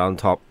 Get out on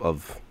top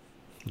of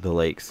the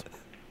leaks.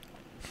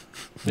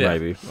 Yeah.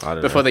 Maybe I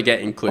don't Before know. they get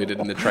included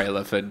in the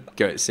trailer for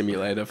Goat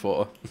Simulator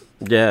 4.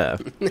 Yeah,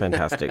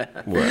 fantastic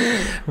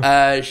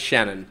work.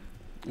 Shannon,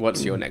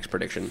 what's your next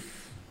prediction?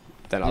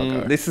 Then I'll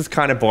go. This is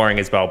kind of boring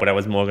as well, but I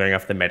was more going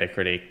off the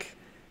Metacritic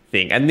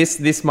thing, and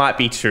this might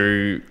be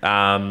too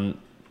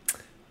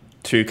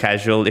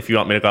casual. If you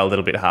want me to go a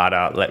little bit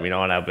harder, let me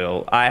know and I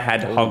will. I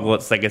had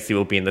Hogwarts Legacy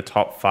will be in the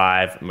top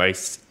five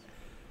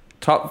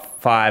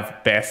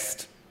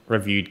best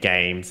reviewed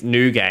games,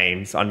 new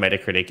games on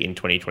Metacritic in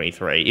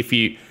 2023. If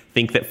you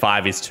think that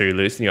 5 is too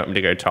loose and you want me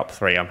to go top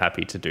 3, I'm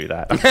happy to do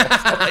that.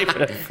 I'll leave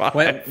it at 5.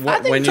 I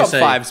think top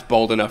five's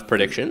bold enough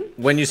prediction.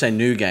 When you say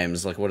new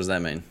games, like what does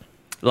that mean?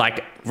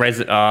 Like, I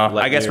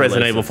guess new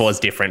Resident Evil releases. 4 is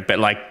different, but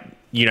like,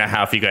 you know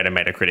how if you go to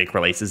Metacritic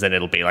releases, then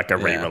it'll be like a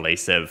Yeah.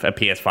 re-release of a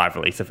PS5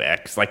 release of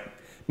X, like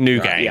new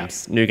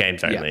games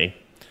only.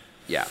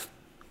 Yeah.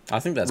 I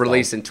think that's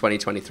Released bold. in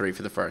 2023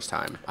 for the first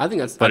time. I think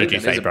that's What I think did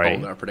you that is say, a Brady?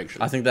 bold enough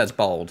prediction. I think that's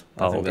bold.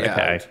 I think Oh, that's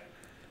okay. bold.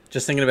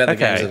 Just thinking about the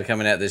games Okay. that are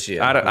coming out this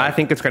year. I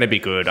think it's going to be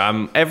good.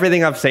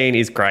 Everything I've seen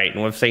is great,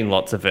 and we've seen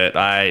lots of it.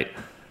 I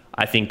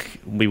think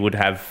we would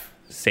have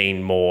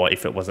seen more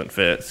if it wasn't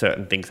for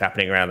certain things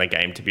happening around the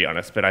game, to be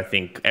honest. But I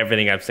think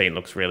everything I've seen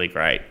looks really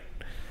great,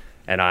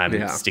 and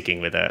I'm sticking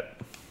with it.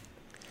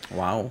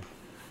 Wow.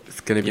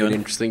 It's going to be You an want-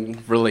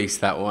 interesting release,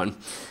 that one.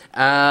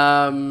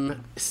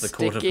 The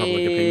court of public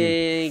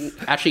opinion.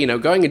 Actually,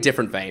 going a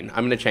different vein.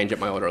 I'm going to change up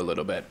my order a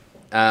little bit.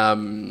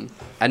 And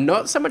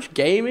not so much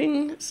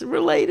gaming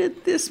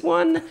related, this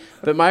one,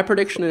 but my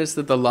prediction is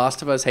that the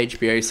Last of Us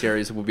HBO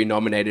series will be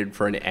nominated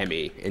for an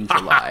Emmy in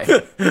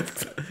July.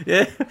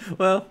 Yeah.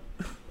 Well.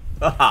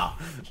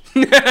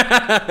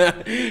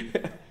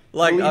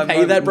 Like, Will you I'm-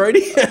 pay that,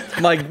 Brody?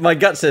 my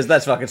gut says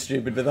that's fucking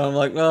stupid, but then I'm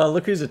like, oh,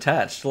 look who's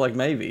attached. Like,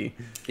 maybe.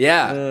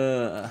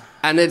 Yeah.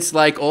 And it's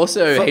like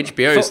also For-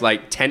 HBO's for-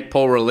 like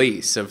tentpole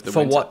release of the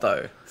For winter. what,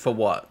 though? For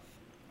what?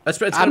 It's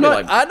I'm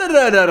gonna not. be like...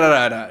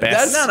 No.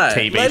 Best No, no.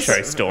 TV let's-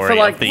 show story for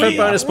like of the for year.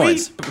 bonus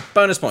points.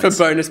 Bonus For points.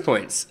 bonus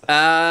points. It's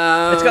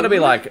got to be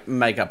like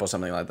makeup or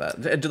something like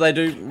that. Do they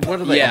do? What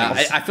do they? Yeah,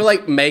 I feel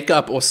like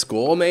makeup or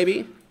score,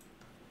 maybe.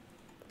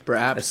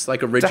 Perhaps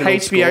like The original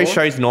HBO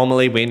score. shows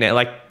normally win.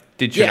 Like,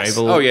 did Chernobyl? Yes.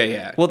 Oh,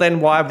 yeah. Well,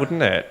 then why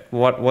wouldn't it?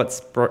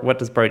 What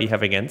does Brody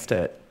have against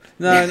it?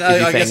 no, Is he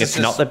I saying guess it's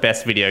not the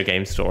best video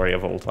game story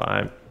of all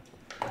time?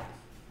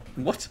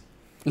 what.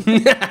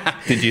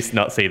 Did you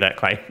not see that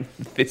claim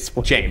this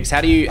week? James, how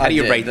do you I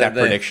did. rate that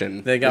They're-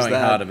 prediction? They're Is going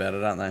that- hard about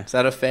it, aren't they? Is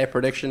that a fair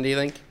prediction? Do you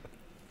think?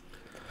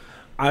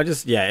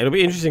 It'll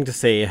be interesting to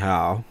see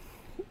how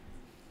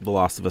The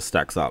Last of Us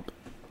stacks up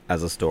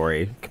as a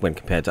story when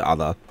compared to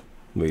other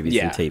movies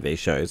Yeah. and TV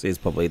shows. Is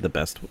probably the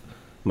best,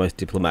 most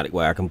diplomatic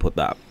way I can put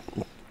that.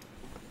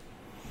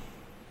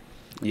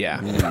 Yeah.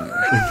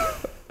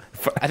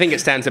 I think it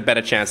stands a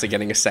better chance of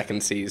getting a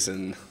second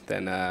season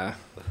than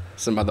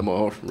some other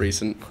more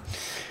recent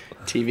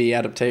TV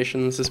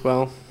adaptations as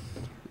well.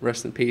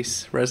 Rest in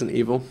peace, Resident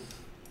Evil.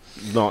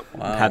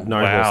 Had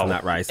no Wow. horse in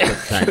that race, but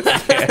thanks.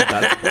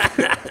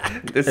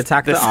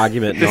 Attack the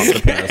argument, not the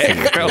person.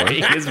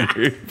 Really has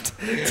moved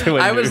to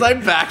a I was new-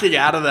 like backing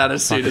out of that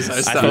as soon as I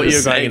I started thought you were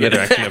going saying in the it.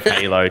 direction of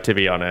Halo, to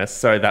be honest.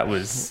 So that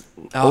was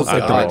Also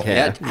God. don't care.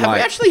 Yeah. Have we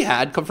Like- actually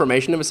had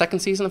confirmation of a second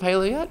season of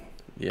Halo yet?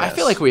 I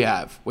feel like we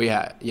have.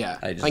 Yeah.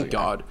 Ages Thank ago.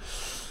 God.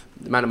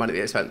 The amount of money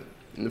they spent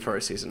in the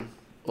first season.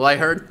 Well, I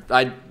read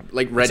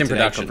It's in today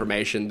production.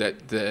 confirmation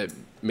that the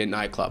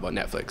Midnight Club on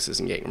Netflix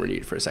isn't getting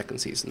renewed for a second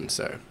season,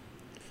 so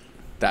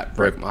that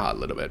broke my heart a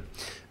little bit.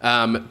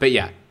 But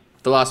yeah,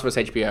 The Last of Us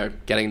HBO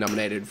getting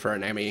nominated for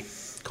an Emmy,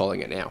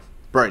 calling it now.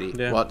 Brody,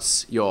 Yeah.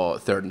 what's your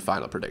third and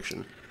final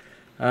prediction?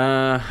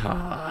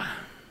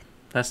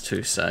 That's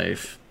too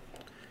safe.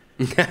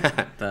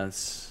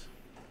 That's.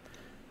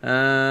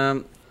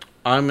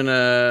 I'm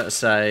gonna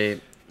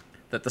say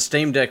that the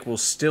Steam Deck will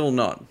still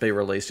not be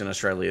released in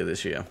Australia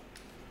this year.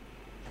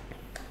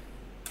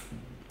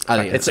 I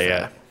think It's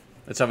it's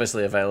It's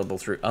obviously available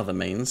through other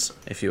means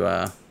if you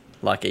are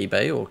like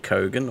eBay or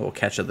Kogan or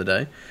Catch of the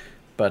Day,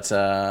 but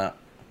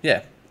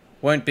yeah,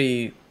 won't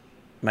be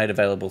made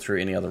available through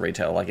any other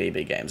retail like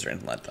EB Games or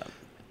anything like that.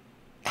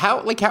 How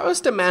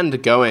is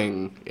demand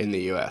going in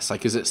the US?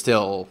 Like, is it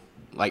still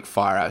like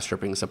fire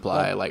outstripping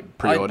supply, like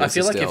pre-orders. I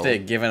feel like if still... they're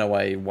giving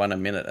away one a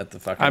minute at the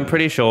fucking... I'm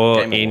pretty sure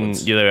Game in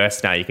Awards. the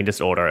US now you can just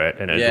order it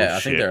and it'll Yeah, I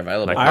ship. think they're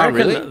available. Like, I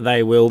reckon really?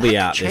 they will be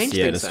out change this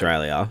year in things then.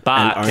 Australia,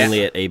 But- and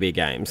only at EB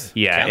Games.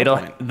 yeah, it'll.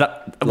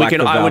 Counterpoint. We Like can.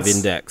 the I would. Valve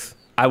Index.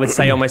 I would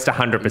say almost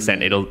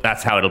 100%.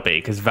 That's how it'll be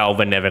because Valve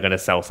are never going to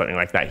sell something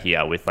like that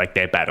here with like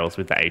their battles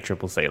with the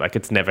ACCC. Like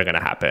it's never going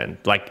to happen.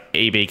 Like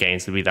EB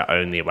Games would be the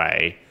only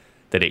way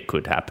that it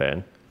could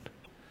happen.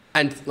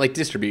 And like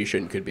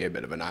distribution could be a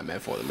bit of a nightmare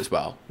for them as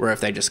well. Where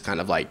if they just kind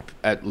of like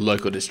a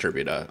local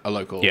distributor, a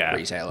local Yeah,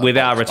 retailer, with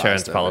our buys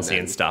returns them policy then-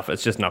 and stuff,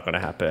 it's just not going to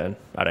happen.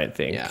 I don't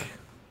think. Yeah,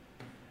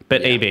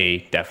 But Yeah.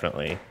 EB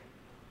definitely.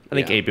 I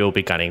think Yeah. EB will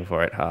be gunning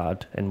for it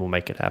hard and will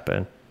make it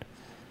happen.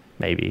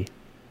 Maybe.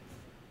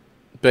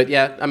 but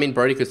yeah, I mean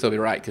Brody could still be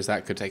right because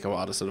that could take a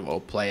while to sort of all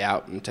play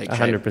out and take shape.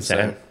 100%.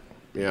 So,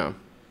 yeah,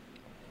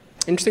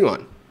 interesting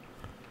one.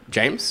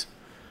 James,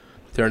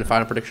 throw in a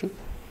final prediction.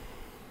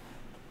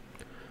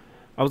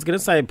 I was going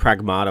to say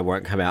Pragmata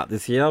won't come out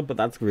this year, but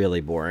that's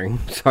really boring.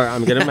 So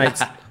I'm going to make...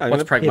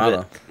 What's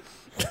Pragmata?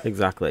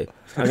 Exactly.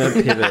 I'm going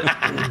to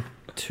pivot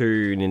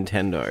to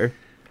Nintendo.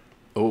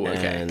 Oh,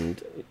 okay.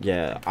 And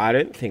yeah, I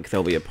don't think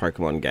there'll be a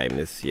Pokemon game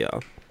this year.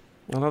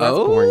 Oh, no, that's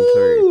boring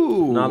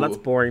too. No, that's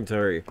boring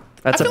too.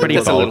 That's I a feel pretty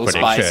like that's a bold little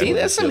prediction. spicy.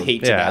 There's some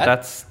heat to Yeah, that.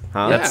 that's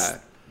Huh? Yeah.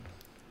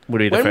 would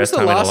be the When was first the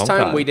time in a last long time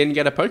time. we didn't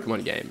get a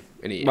Pokemon game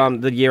in a year?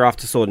 The year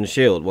after Sword and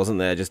Shield, wasn't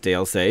there just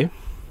DLC?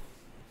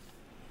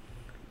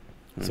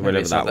 So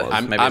whatever that was.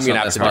 I'm Maybe it's gonna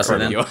not have to that spicy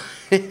disagree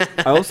then. with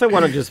you. I also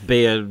want to just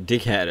be a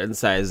dickhead and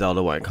say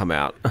Zelda won't come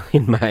out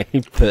in May,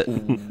 but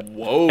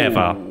Whoa.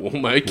 Ever.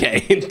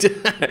 Okay.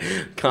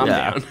 Calm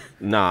yeah. down.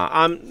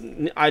 Nah,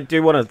 I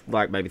do want to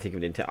like maybe think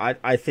of Nintendo.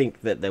 I think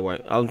that there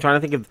won't. I'm trying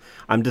to think of.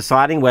 I'm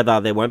deciding whether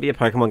there won't be a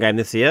Pokemon game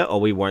this year or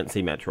we won't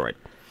see Metroid.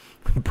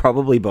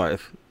 Probably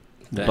both.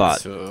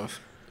 That's, But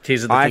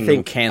Tears of the I Kingdom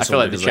think- I feel cancelled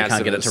like the because they chances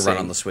can't get of it to us run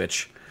seeing- on the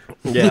Switch.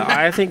 yeah,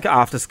 I think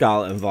after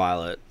Scarlet and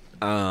Violet,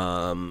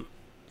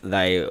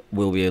 they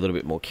will be a little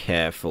bit more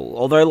careful.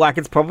 Although, like,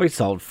 it's probably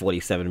sold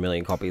 47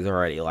 million copies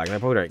already. Like, they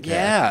probably don't care.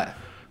 Yeah.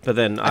 But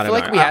then I I don't feel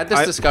like know. we had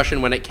this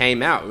discussion when it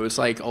came out. It was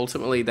like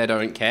ultimately they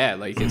don't care.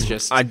 Like it's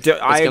just. I it's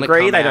gonna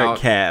agree come they don't out.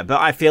 care,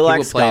 but I feel like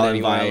People play it Scarlet and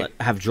anyway. Violet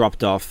have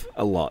dropped off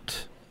a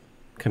lot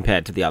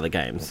compared to the other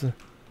games,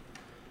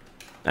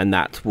 and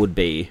that would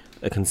be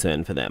a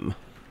concern for them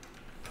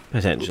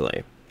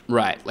potentially.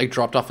 Right, like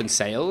dropped off in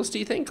sales. Do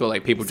you think, or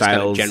like people just kind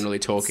of Sales, generally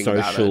talking about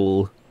it?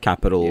 social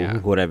capital, Yeah.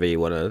 whatever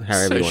you want to,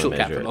 however you want to Social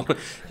measure capital. it.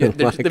 Yeah,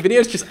 the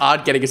videos just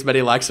aren't getting as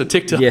many likes on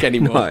TikTok Yeah,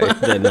 anymore. no,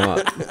 they're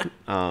not.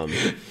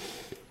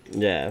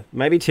 Yeah,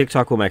 maybe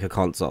TikTok will make a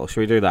console. Should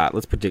we do that?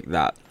 Let's predict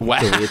that.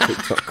 Wow. There'll be a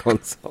TikTok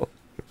console.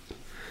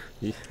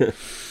 Yeah.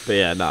 But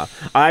yeah, no.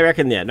 I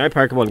reckon, yeah, no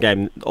Pokemon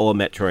game or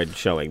Metroid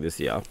showing this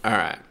year. All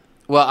right.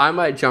 Well, I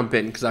might jump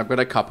in because I've got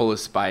a couple of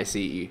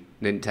spicy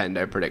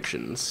Nintendo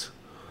predictions.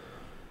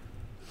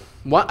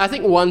 I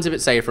think one's a bit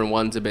safer and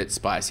one's a bit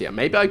spicier.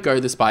 Maybe I go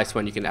the spice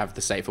one. You can have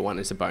the safer one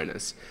as a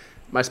bonus.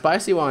 My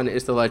spicy one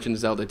is The Legend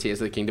of Zelda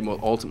Tears of the Kingdom will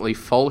ultimately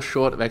fall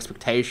short of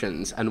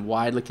expectations and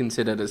widely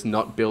considered as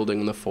not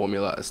building the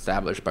formula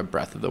established by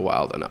Breath of the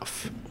Wild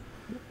enough.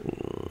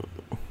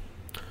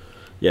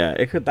 Yeah,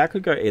 that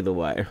could go either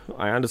way.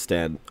 I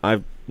understand.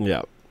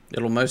 Yeah.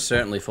 It'll most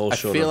certainly fall I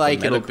short feel of like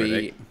the it'll Metacritic.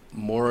 be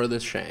more of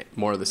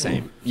the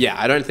same. Yeah,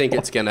 I don't think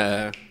it's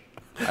gonna.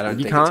 I don't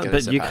You think can't, it's gonna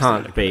but you surpass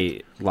can't the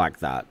be like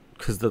that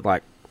because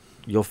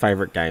your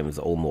favorite games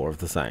are all more of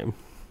the same.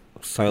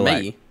 So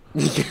Me?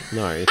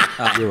 no,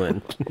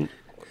 Ewan.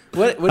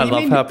 What do I you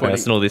love mean? how What do you-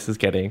 personal this is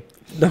getting.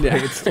 No, Yeah.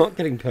 it's not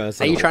getting Are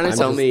personal. you trying to I'm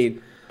tell just- me?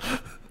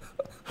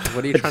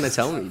 What are you trying to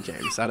tell me,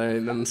 James? I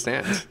don't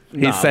understand.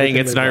 He's Nah, saying we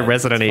can it's move no on.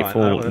 Resident It's fine.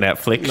 Evil I don't-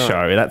 Netflix No.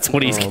 show. That's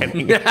what he's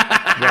getting.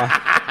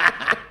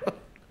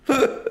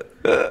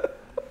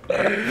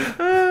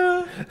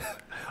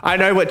 I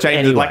know what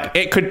James Anyway. like.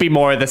 It could be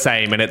more of the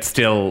same, and it's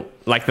still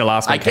like the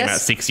last one I came out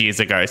guess- 6 years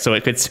ago, so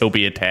it could still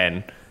be a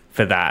 10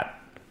 for that.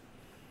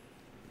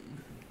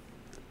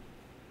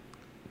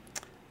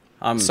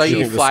 So you Do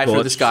can think fly through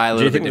the Scorched- sky a Do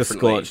little you think bit the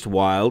differently. Scorched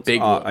Wild?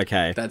 Big Oh, whoop.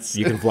 okay. That's-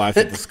 You can fly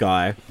through the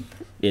sky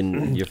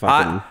in your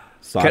fucking.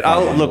 sci-fi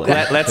Look, novel.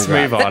 let's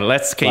move on.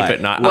 Let's keep Like-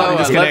 it nice. Well, I'm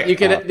just well, gonna, you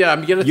can. Yeah,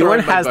 I'm gonna throw Ewan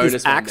in my has bonus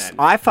this one axe.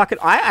 then.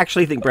 I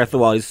actually think Breath of the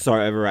Wild is so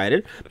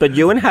overrated. But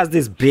Ewan has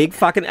this big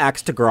fucking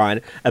axe to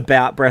grind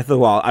about Breath of the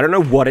Wild. I don't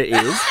know what it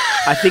is.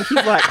 I think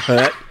he's like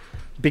hurt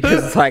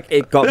because like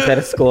it got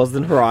better scores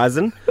than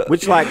Horizon,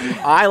 which like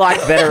I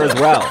like better as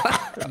well.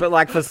 But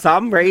like for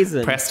some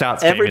reason, Press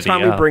starts game every of the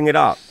time we year. bring it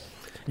up,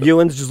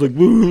 Ewan's just like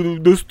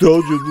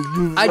nostalgia.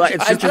 Like,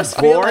 it's I just a just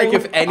feel like boring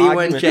if anyone,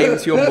 argument.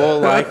 James, you're more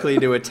likely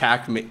to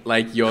attack me.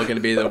 Like you're going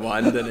to be the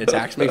one that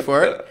attacks me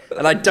for it.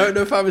 And I don't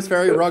know if I was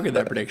very wrong in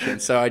that prediction.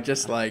 So I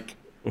just like.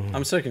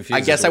 I'm so confused. I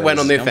as guess to I where went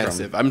this on the has come from.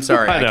 offensive. I'm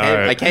sorry. I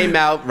know. I came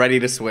out ready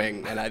to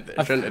swing, and I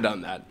shouldn't have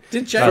done that.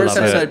 Did I James First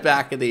love it. episode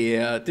back of the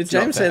year. Did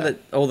James say that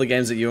all the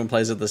games that Ewan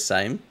plays are the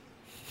same?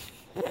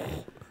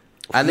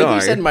 I think No,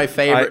 he said my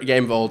favorite I-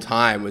 game of all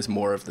time was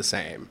more of the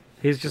same.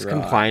 He's just Right.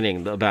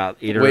 complaining about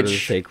iterative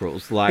Which-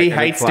 sequels. Like, He and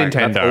hates it's like,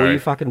 Nintendo. That's all you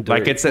fucking do.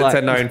 Like, it's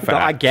a known fact.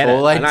 I get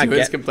All it. and I do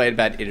is get, complain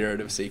about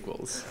iterative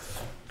sequels.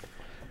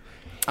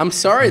 I'm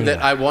sorry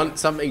that I want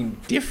something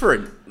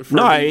different. From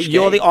no, each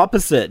you're game. the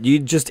opposite. You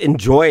just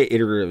enjoy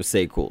iterative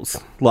sequels.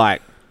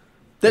 Like,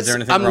 That's, there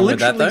anything I'm wrong with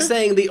that, literally though?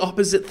 saying the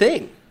opposite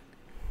thing.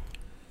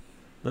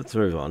 let's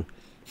move on.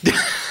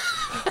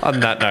 On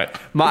that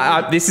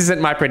note, this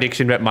isn't my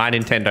prediction, but my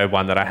Nintendo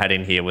one that I had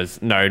in here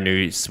was no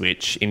new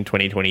Switch in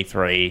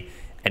 2023,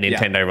 and Yeah.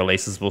 Nintendo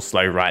releases will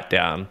slow right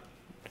down.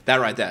 That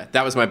right there.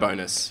 That was my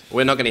bonus.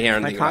 We're not going to hear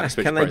anything about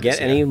Switch Can Pro they get this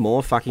year. any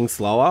more fucking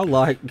slower?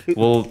 Like,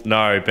 Well,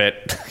 no,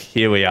 but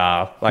here we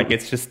are. Like,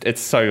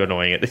 it's so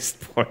annoying at this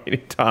point in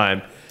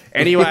time.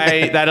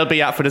 Anyway, that'll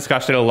be up for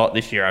discussion a lot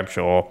this year, I'm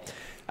sure.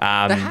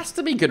 There has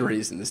to be good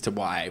reason as to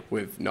why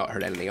we've not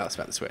heard anything else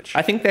about the Switch.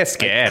 I think they're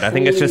scared. I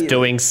think it's just clearly-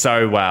 doing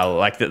so well,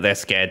 like that they're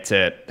scared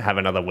to have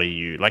another Wii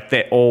U. Like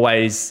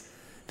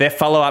their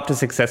follow-up to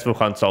successful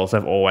consoles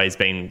have always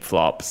been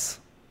flops,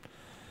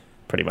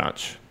 pretty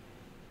much.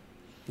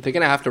 They're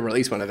going to have to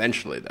release one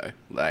eventually, though.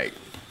 Like,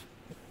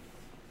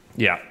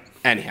 Yeah.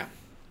 anyhow.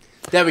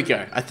 There we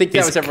go. I think that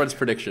Is- was everyone's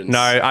predictions. No,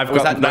 I've Or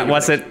was got not that your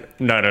wasn't.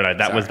 prediction? No.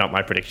 That was Sorry. not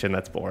my prediction.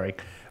 That's boring.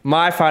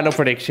 My final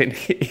prediction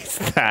is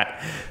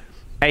that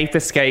Ape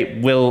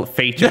Escape will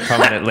feature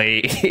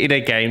prominently in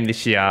a game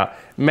this year.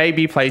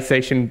 Maybe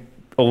PlayStation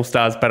All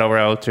Stars Battle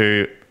Royale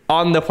 2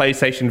 on the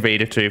PlayStation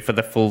Vita 2 for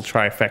the full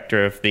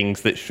trifecta of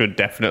things that should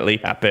definitely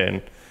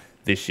happen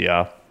this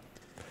year.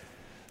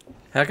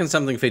 How can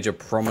something feature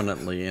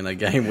prominently in a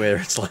game where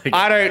it's like...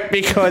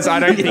 Because I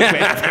don't think we're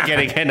ever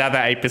getting another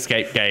Ape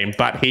Escape game,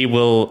 but they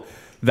will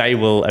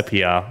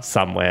appear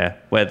somewhere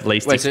where at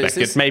least Wait, so is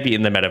expected, this- maybe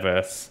in the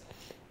metaverse.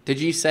 Did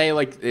you say,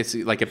 like, it's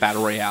like a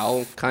Battle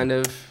Royale kind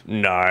of?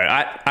 No,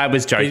 I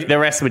was joking. The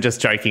rest were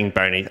just joking,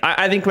 Boney.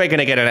 I think we're going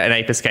to get an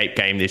Ape Escape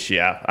game this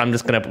year. I'm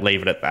just going to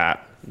leave it at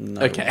that.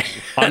 Okay.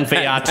 On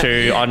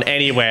VR2, on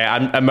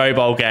anywhere, a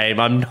mobile game.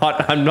 I'm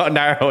not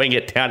narrowing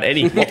it down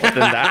any more than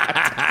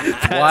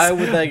that. Why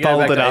would they go bold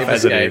back to enough Ape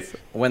as it Escape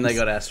is. when they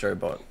got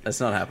Astrobot?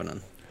 It's not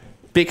happening.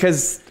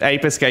 Because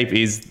Ape Escape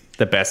is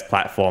the best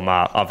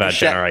platformer of our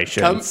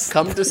generations.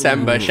 Come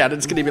December,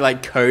 Shannon's going to be,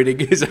 like, coding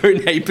his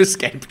own Ape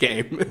Escape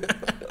game.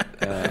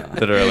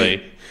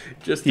 Literally.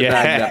 Just to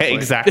bag Yeah, that point.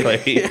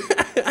 exactly.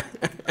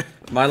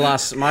 My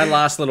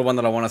last little one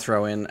that I want to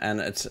throw in, and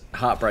it's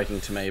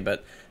heartbreaking to me,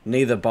 but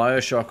neither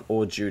BioShock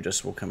or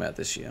Judas will come out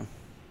this year.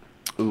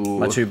 Ooh.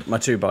 My two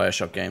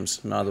BioShock games,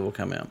 neither will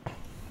come out.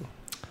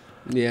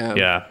 Yeah.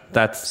 Yeah,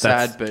 that's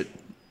Sad, but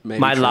maybe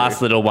my true.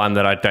 last little one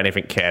that I don't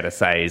even care to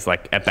say is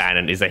like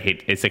Abandoned is a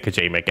hit. It's a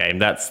Kojima game.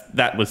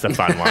 That was the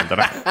fun one that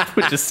I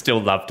would just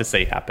still love to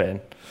see happen.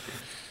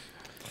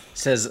 He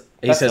says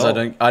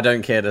all. I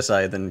don't care to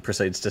say, then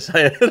proceeds to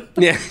say it.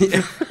 Yeah.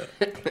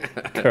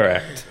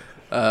 Correct.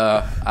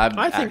 I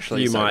think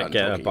actually you so might done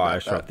get a talking about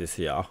Bioshock that. this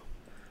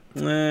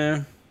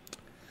year.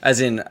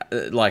 As in,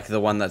 like the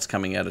one that's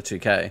coming out of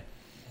 2K.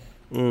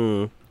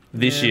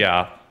 This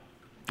year,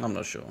 I'm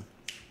not sure.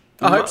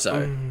 I hope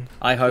so.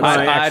 I hope No,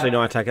 so. actually,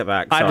 no, I take it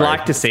back. I'd Sorry.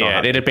 like to see It's not it.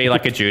 happening. It'd be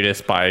like a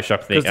Judas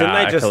Bioshock thing. 'Cause didn't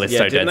they just- Callisto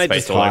yeah, didn't Dead they Space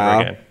just all over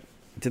hire- again.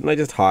 Didn't they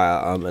just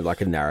hire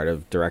like a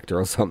narrative director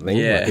or something?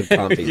 Yeah. Like, it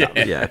can't be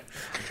that. Yeah.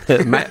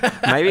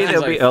 Maybe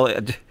there'll be like-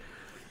 early.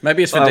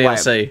 Maybe it's for Oh, wait.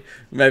 DLC.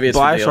 Maybe it's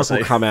Bioshock for DLC.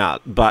 will come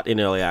out, but in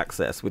early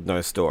access with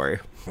no story.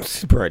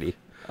 It's pretty.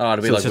 Oh,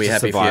 it'll be So like it's We just a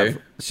Happy survive-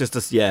 Few. It's just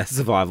a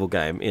survival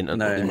game in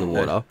the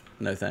water.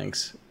 No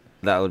thanks.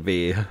 That would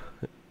be.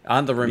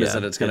 Aren't the rumors Yeah,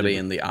 that it's going to be it'll-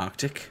 in the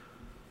Arctic?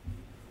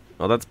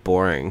 Oh, that's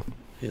boring.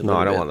 A No, little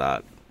I don't bit. want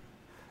that.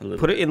 A little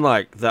Put it in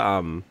like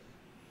the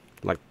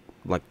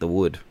like the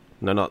wood.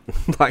 No, not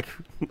like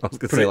I was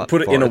gonna say like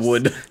Put it in a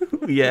forest.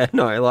 wood. Yeah,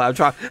 no, like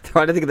I'm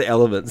trying to think of the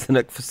elements,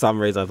 and for some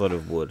reason I thought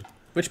of wood.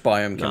 Which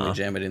biome can Nah. we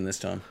jam it in this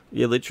time?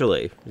 Yeah,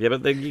 literally. Yeah,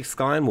 but the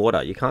sky and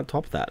water, you can't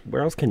top that.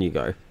 Where else can you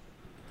go?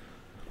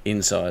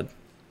 Inside.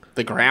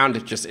 The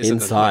ground just isn't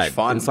Inside. as much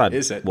fun, Inside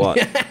is it? what?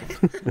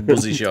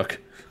 Buzzy shock.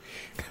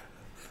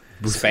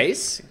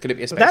 Space? Could it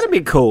be a space? That'd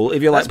be cool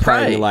if you're like That's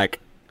playing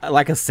Prey.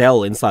 like a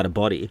cell inside a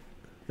body.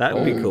 That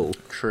would be cool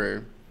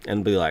True.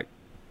 and be like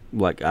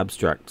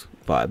abstract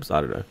vibes.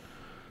 I don't know.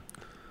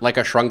 Like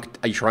are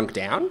you shrunk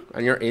down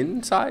and you're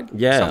inside?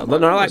 Yeah,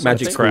 someone not or like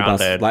Magic something? School Bus,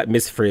 Grounded. like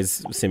Miss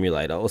Frizz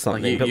Simulator or Like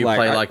something. you but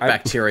play like I-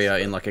 bacteria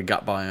in like a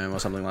gut biome or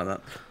something like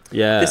that.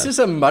 Yeah, This is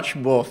a much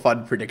more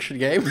fun prediction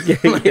game.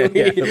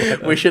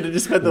 We should have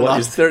just spent the What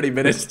last is- 30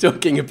 minutes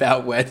talking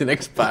about where the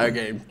next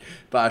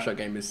Bioshock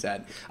game is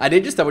set. I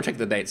did just double check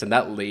the dates, and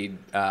that lead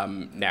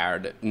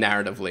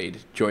narrative lead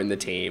joined the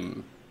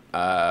team,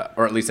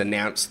 or at least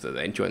announced that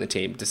they joined the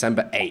team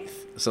December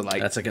 8th. So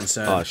like That's a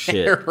concern. oh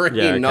shit. Very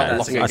Yeah, not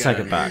okay. long I take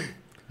ago. it back.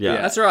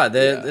 Yeah, That's all right.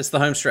 It's the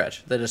home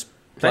stretch. They're just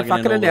they plugging in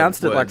fucking all the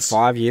announced it like words.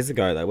 5 years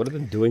ago. Though, what have they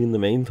been doing in the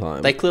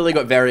meantime? They clearly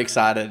got very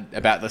excited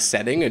about the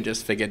setting and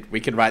just figured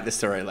we could write the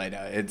story later.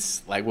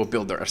 It's like we'll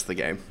build the rest of the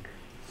game.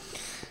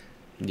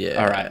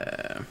 Yeah. All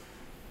right.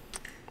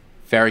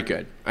 Very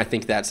good. I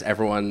think that's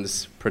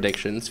everyone's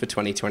predictions for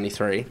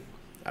 2023.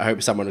 I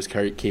hope someone was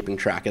keeping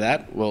track of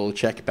that. We'll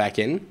check back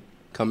in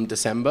come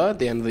December,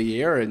 the end of the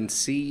year, and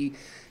see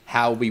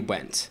how we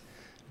went.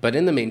 But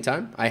in the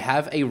meantime, I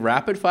have a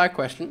rapid fire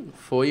question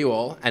for you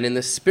all, and in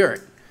the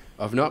spirit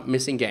of not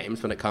missing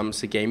games when it comes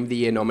to Game of the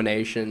Year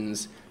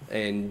nominations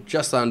in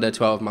just under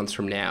 12 months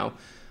from now,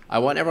 I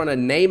want everyone to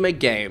name a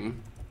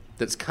game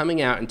that's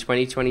coming out in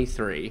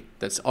 2023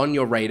 that's on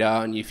your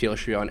radar and you feel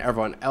should be on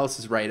everyone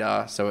else's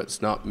radar so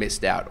it's not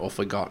missed out or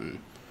forgotten.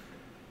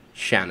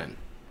 Shannon,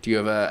 do you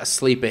have a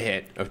sleeper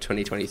hit of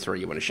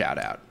 2023 you want to shout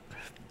out?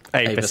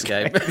 Ape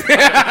Escape.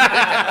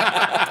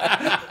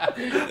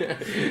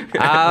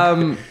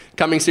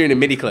 Coming soon in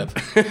mini clip.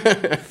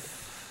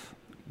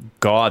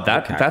 God,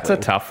 that's a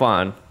tough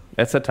one.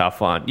 It's a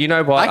tough one. You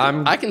know what?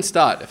 I can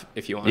start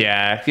if you want.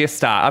 Yeah, if you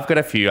start. I've got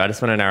a few. I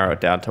just want to narrow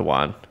it down to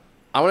one.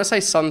 I want to say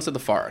Sons of the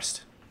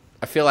Forest.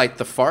 I feel like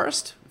The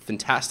Forest,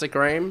 fantastic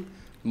game.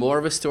 More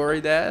of a story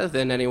there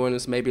than anyone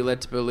is maybe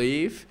led to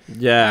believe.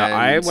 Yeah, And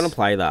I want to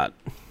play that.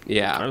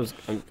 Yeah.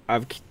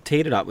 I've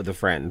teed it up with a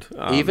friend.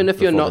 Even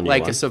if you're before the not new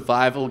like one. a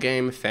survival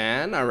game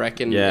fan, I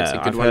reckon Yeah, it's a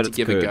good I've one heard to it's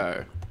give good. a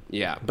go.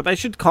 Yeah. But they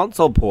should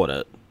console port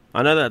it.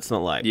 I know that's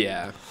not like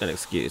Yeah. an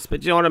excuse,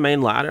 but do you know what I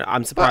mean? Like,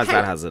 I'm surprised hang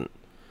that on. hasn't.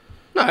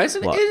 No, it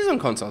What? is on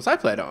consoles. I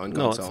played it on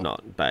No, console. it's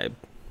not, babe.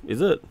 Is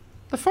it?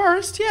 The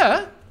Forest,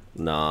 yeah.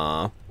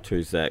 Nah,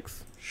 2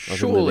 secs.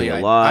 Surely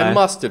I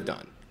must have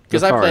done.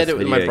 Because The I played Forest it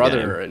with my video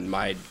brother game. and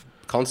my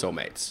console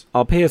mates.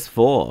 Oh,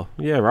 PS4.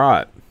 Yeah,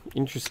 right.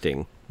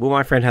 Interesting. Well,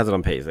 my friend has it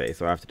on PC,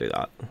 so I have to do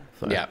that.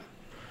 So. Yeah.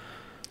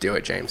 Do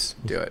it, James.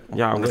 Do it.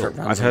 Yeah, I Wonder if will. it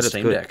runs I've on heard it's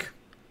Steam good. Deck.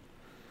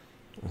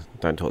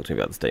 Don't talk to me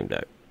about the Steam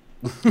Deck.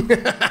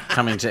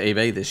 Coming to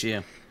EB this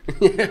year.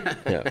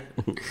 Yeah.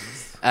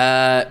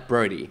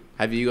 Brody,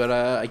 have you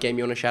got a game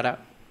you want to shout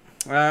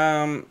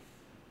out?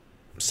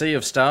 Sea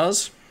of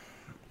Stars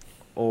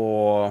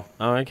or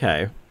Oh,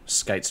 okay.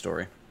 Skate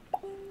Story.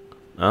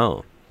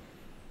 Oh.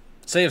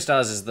 Sea of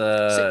Stars is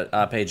the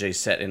RPG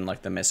set in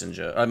like the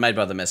Messenger, made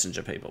by the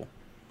Messenger people.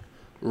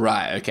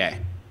 Right, okay.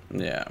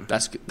 Yeah,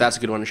 That's a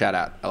good one to shout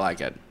out. I like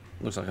it.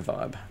 looks like a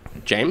vibe.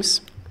 James?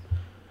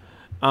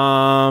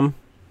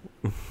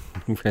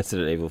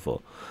 Resident Evil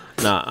 4.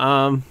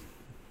 Nah,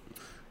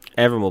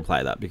 everyone will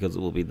play that because it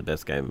will be the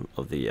best game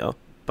of the year.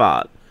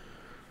 But,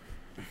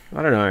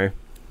 I don't know.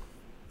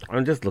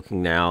 I'm just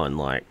looking now and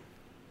like,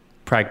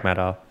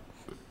 Pragmata.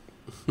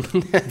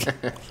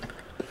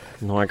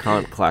 no, I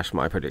can't clash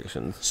my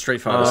predictions. Street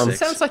Fighter It 6.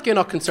 sounds like you're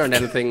not concerned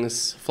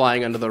anything's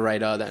flying under the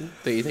radar then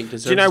that you think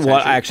deserves Do you know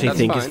what attention. I actually That's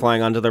think is fine.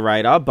 flying under the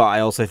radar, but I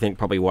also think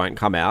probably won't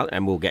come out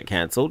and will get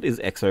cancelled, is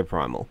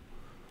Exoprimal.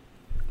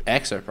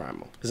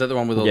 Exoprimal. Is that the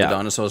one with all Yeah. the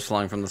dinosaurs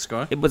flying from the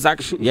sky? It was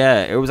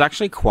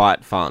actually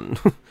quite fun.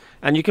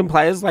 And you can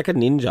play as like a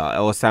ninja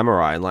or a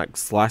samurai and like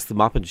slice them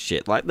up and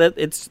shit. Like that,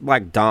 it's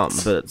like dumb,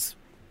 but it's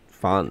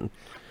fun.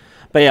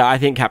 But yeah, I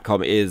think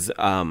Capcom is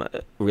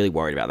really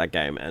worried about that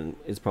game and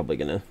is probably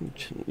gonna,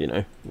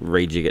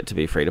 rejig it to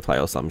be free to play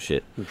or some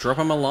shit. Drop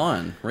them a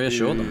line.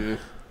 Reassure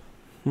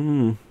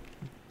them.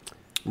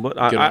 But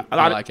Good one.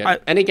 I like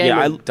it. Any game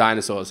yeah, with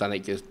dinosaurs, I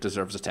think,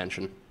 deserves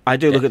attention. I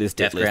do look at this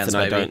death Death list Grounds,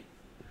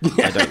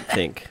 and I don't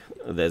think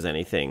there's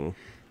anything.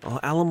 Oh,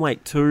 Alan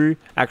Wake 2.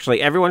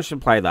 Actually, everyone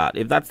should play that.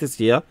 If that's this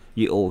year,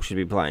 you all should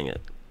be playing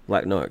it.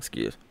 Like, no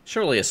excuse.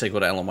 Surely a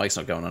sequel to Alan Wake's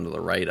not going under the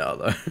radar,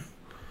 though.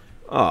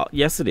 Oh,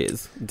 yes, it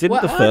is. Didn't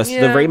Well, the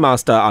yeah.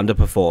 remaster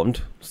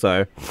underperformed,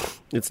 so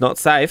it's not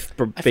safe.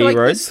 I feel like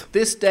B-Roads.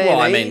 this day Well,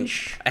 and I mean,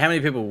 age... how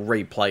many people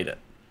replayed it?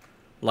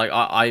 Like,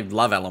 I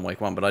love Alan Wake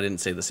 1, but I didn't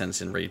see the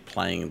sense in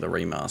replaying the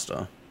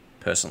remaster,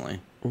 personally.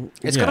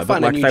 It's Yeah, got to but,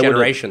 find like, a new they would've-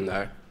 generation,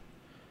 though.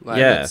 Like,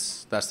 Yeah.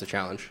 That's the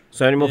challenge.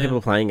 So many more Yeah.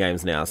 people playing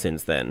games now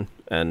since then,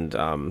 and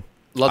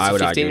Lots I of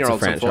would argue it's a 15-year-olds on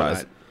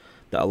franchise Fortnite.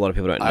 that a lot of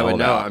people don't know I would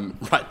know. about. I'm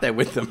right there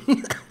with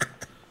them.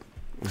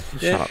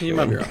 Yeah, up, you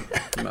might be right.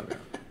 You might be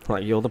right.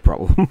 Like, you're the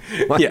problem.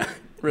 Like, Yeah,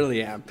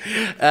 really am.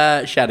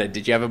 Shadow,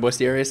 did you have a more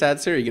serious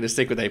answer, or are you going to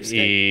stick with Ape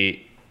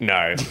Escape?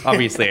 No,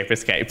 obviously Ape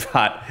Escape,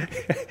 but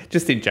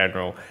just in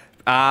general.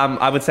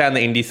 I would say on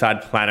the indie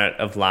side, Planet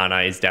of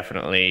Lana is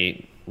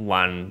definitely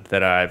one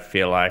that I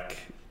feel like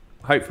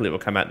hopefully it will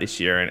come out this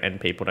year and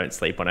people don't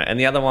sleep on it. And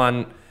the other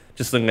one,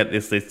 just looking at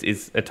this list,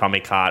 is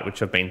Atomic Heart,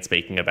 which I've been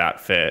speaking about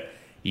for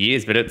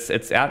years, but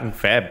it's out in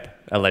Feb,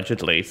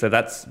 allegedly. So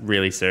that's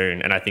really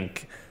soon. And I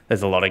think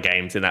there's a lot of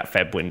games in that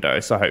Feb window.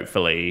 So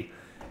hopefully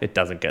it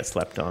doesn't get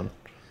slept on.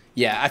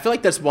 Yeah, I feel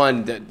like that's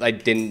one that I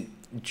didn't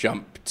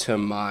jump to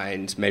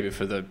mind, maybe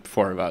for the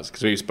four of us,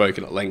 because we've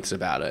spoken at lengths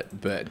about it.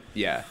 But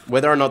yeah,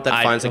 whether or not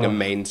that finds like a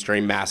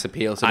mainstream mass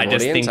appeal to the I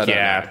audience, just think, I don't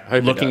know. Hope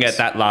it looking does. at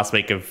that last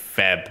week of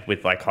Feb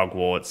with like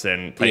Hogwarts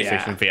and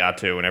PlayStation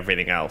VR2 and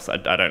everything else, I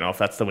don't know if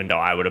that's the window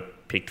I would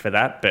have picked for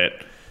that, but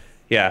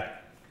yeah,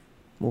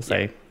 we'll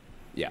see.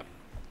 Yeah.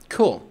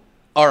 Cool.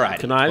 All right.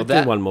 Can I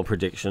do one more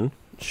prediction?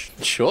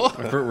 Sure.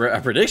 A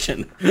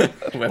prediction.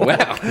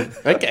 Wow.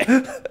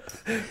 Okay.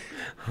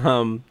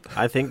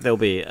 I think there'll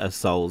be a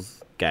Souls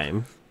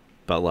game,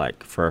 but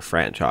like for a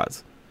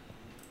franchise.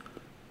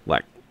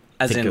 Like,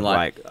 As think in, of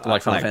like Final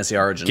Fantasy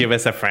Origin. Give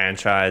us a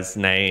franchise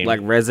name. like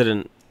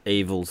Resident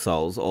Evil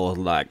Souls or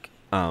like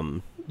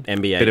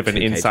NBA. Bit of an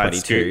 2K22 inside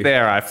scoop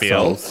there, I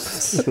feel.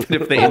 Souls.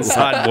 Bit of the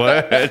inside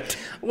word.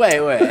 Wait,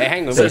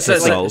 hang on. So Is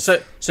this Souls. So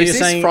is you're this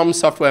saying From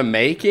Software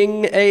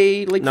making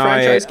a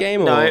franchise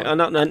game? No, Or?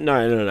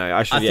 no.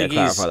 I should I think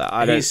clarify that.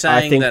 I he's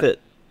saying think that- that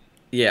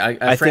yeah, I a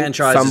think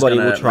franchise somebody is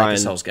going will to try make a and-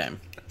 Souls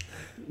game.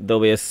 there'll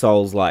be a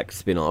Souls-like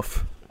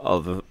spin-off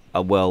of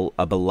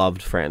a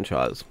beloved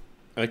franchise,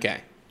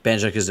 Okay.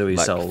 Banjo-Kazooie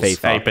like Souls.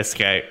 FIFA, Ape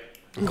Escape.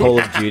 Call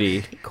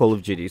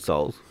of Duty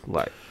Souls.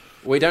 Like,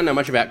 We don't know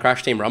much about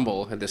Crash Team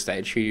Rumble at this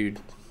stage. Who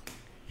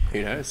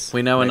knows?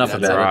 We know Maybe enough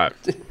that's about right.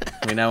 it.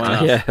 We know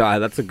enough. Yeah,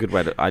 that's a good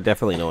way to. I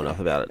definitely know enough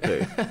about it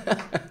too.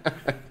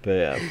 But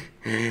yeah,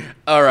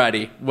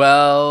 Alrighty.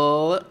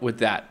 Well, with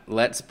that,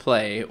 let's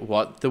play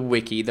what the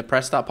Wiki, the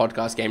Press Start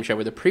podcast game show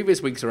with the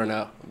previous week's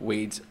runner,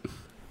 Weeds.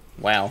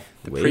 Wow.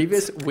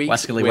 Previous week's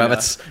Wascally winner.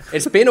 Wabbits.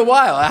 It's been a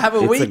while. I have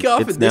a week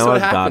off, it's and this now what a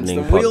happens. The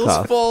gardening wheels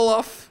podcast. fall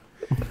off.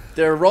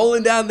 They're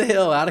rolling down the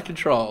hill, out of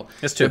control.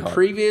 It's too The hot.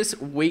 previous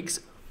week's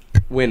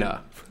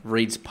winner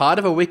reads part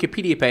of a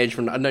Wikipedia page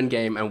from an unknown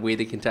game, and we,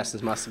 the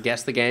contestants, must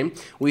guess the game.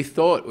 We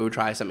thought we would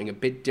try something a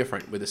bit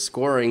different with the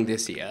scoring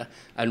this year,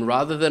 and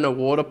rather than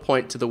award a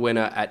point to the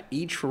winner at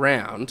each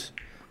round,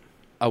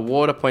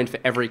 award a point for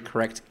every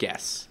correct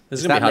guess.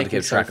 This is Does going to be that hard to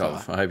make keep so track far?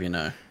 of. I hope you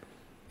know.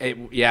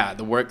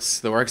 The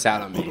work's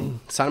out on me.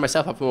 Signing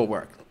myself up for more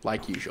work,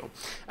 like usual.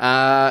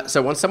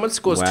 So once someone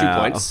scores 2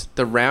 Wow. points,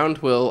 the round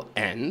will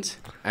end,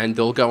 and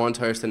they'll go on to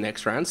host the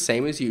next round,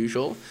 same as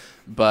usual.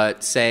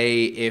 But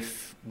say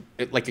if,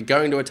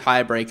 going to a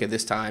tiebreaker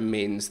this time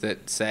means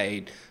that,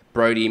 say,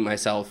 Brody,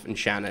 myself, and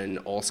Shannon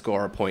all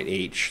score a point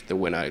each. The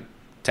winner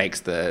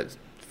takes the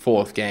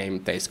fourth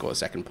game, they score a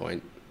second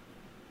point.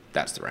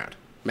 That's the round.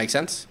 Make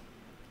sense?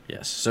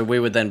 Yes. So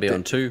we would then be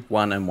on 2,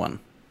 1, and 1.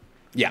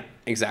 Yeah,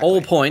 exactly.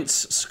 All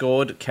points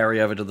scored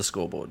carry over to the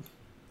scoreboard.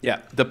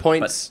 Yeah, the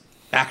points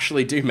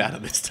actually do matter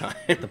this time.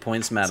 The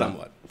points matter.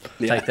 Somewhat.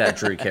 Take that,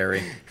 Drew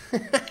Carey.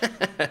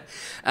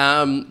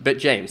 But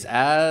James,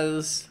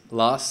 as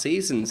last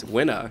season's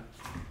winner,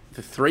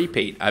 the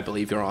three-peat I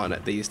believe you're on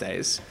it these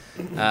days,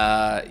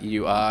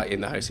 you are in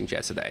the hosting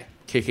chair today,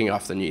 kicking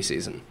off the new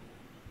season.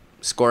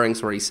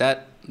 Scoring's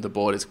reset, the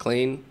board is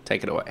clean,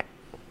 take it away.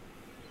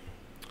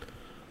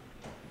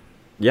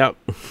 yep.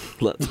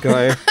 Let's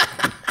go.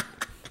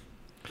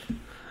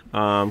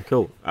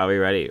 Cool. Are we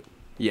ready?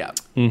 Yeah.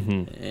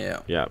 Yeah.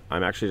 Yeah,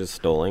 I'm actually just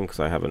stalling because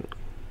I haven't.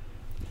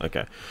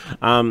 Okay.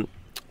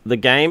 The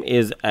game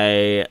is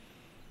a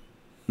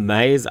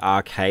maze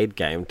arcade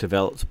game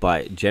developed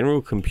by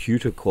General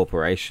Computer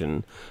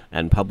Corporation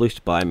and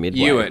published by Midway.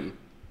 Ewan.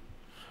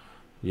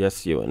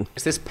 Yes, Ewan.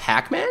 Is this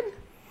Pac-Man?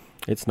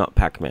 It's not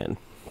Pac-Man.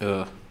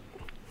 Ugh.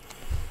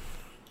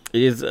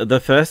 It is the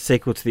first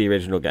sequel to the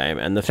original game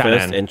and the Shannon.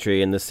 first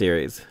entry in the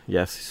series.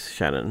 Yes,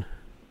 Shannon.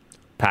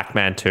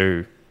 Pac-Man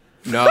 2.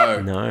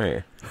 No.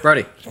 No.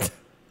 Brody,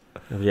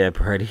 Yeah,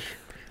 Brody.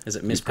 is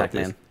it Miss got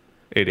this. Pac-Man?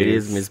 It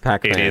is Ms.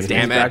 Pac-Man. It is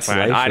Damn Ms. it.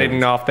 Pac-Man. I didn't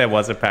know if there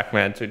was a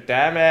Pac-Man 2.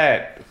 Damn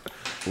it.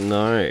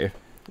 No. It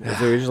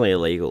was originally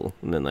illegal,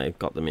 and then they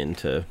got them in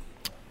to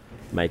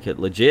make it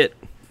legit.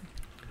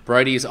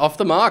 Brody's off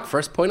the mark.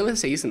 First point of the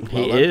season.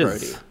 Well He done, is.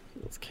 Brody.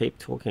 Let's keep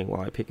talking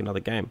while I pick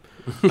another game.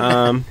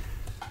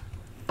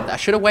 I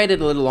should have waited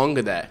a little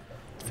longer there.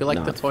 I feel like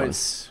No, the it's fine.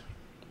 points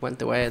went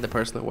the way of the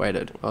person that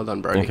waited. Well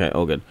done, Brody. Okay,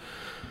 all good.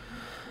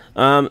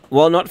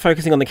 While not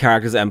focusing on the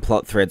characters and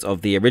plot threads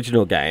of the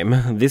original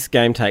game, this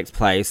game takes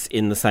place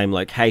in the same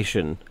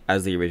location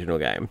as the original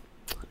game.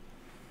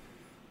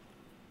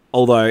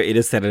 Although it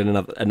is set in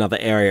another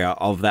area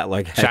of that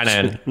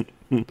location.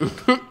 Shannon.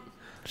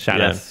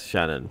 Shannon. Yes,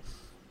 Shannon.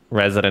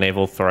 Resident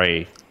Evil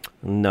 3.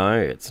 No,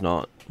 it's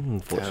not.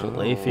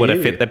 Unfortunately, for Would you.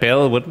 it fit the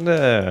bill, wouldn't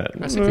it?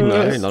 That's if it No,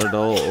 does. not at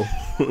all.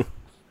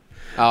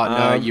 Oh,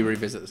 no, you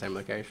revisit the same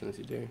locations,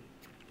 you do.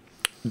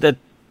 The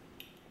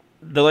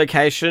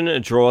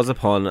location draws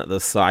upon the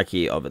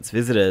psyche of its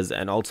visitors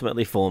and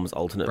ultimately forms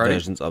alternate Brody?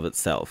 versions of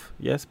itself.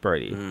 Yes,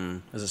 Brody.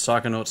 Is it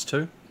Psychonauts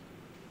 2?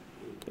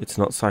 It's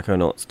not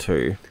Psychonauts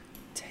 2.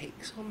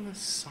 Takes on the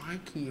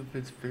psyche of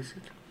its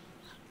visitor.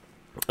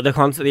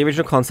 The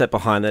original concept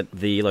behind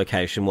the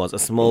location was a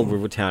small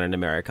rural town in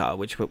America,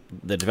 which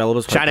the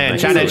developers... hoped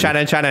to make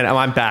Shannon. Oh,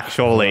 I'm back,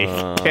 surely.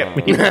 Get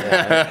me.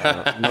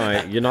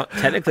 No, you're not.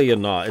 Technically, you're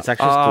not. It's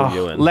actually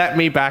still Ewan. Let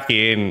me back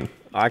in.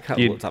 I can't...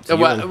 you- Well, it's up to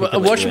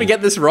Ewan. What should we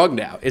get this wrong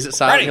now? Is it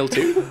Silent Hill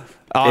 2?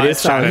 Oh, It is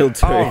it's Silent Hill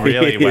 2. Oh,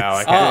 really?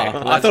 Wow. Okay.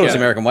 I thought it was go.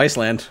 American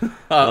Wasteland.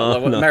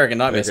 American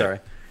Nightmare, sorry.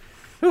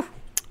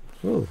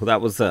 Ooh, that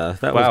was was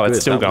Wow, good.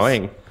 it's still That was-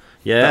 going.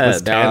 Yeah, That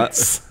was now-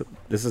 tense.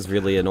 this is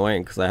really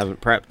annoying because I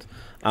haven't prepped.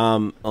 Oh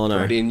no.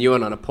 Brody and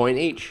Ewan on a point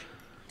each.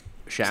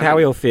 So how are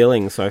you all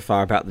feeling so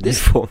far about the new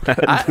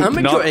format? I'm Not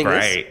enjoying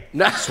great.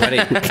 this.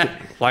 No.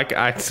 Like,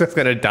 it's just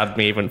going to dud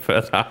me even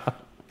further.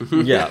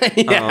 Yeah.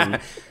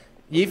 Yeah.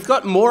 You've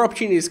got more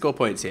opportunity to score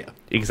points here.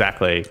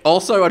 Exactly.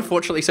 Also,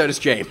 unfortunately, so does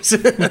James.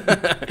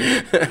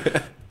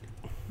 But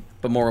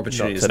more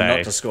opportunities today.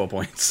 not to score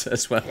points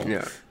as well.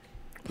 Yeah.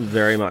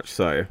 Very much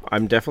so.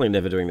 I'm definitely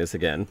never doing this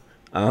again.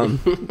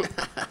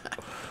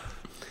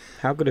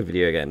 How good are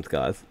video games,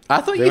 guys?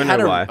 I thought Do you I had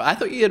know why? I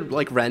thought you had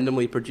like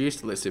randomly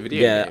produced a list of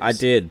video Yeah, games. I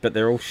did, but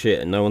they're all shit,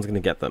 and no one's going to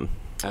get them.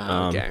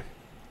 Okay.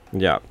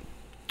 Yeah.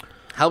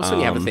 Helps when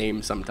you have a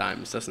theme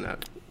sometimes, doesn't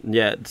it?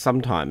 Yeah,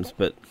 sometimes,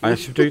 but I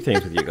should do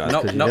things with you guys,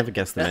 because you never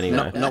guess them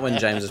anyway. Not when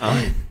James is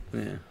playing.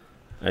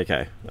 Yeah.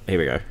 Okay, here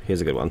we go.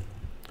 Here's a good one.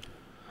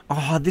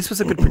 Oh, this was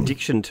a good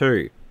prediction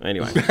too.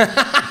 Anyway.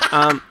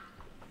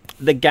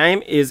 The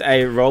game is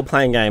a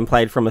role-playing game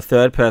played from a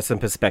third-person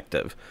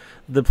perspective.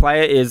 The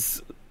player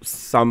is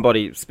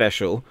somebody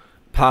special,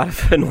 part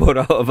of an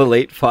order of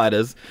elite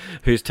fighters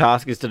whose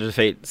task is to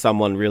defeat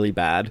someone really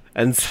bad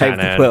and save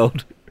the Shannon.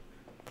 world.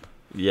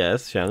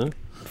 Yes, Shannon?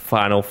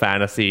 Final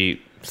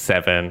Fantasy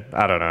 7.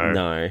 I don't know.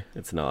 No,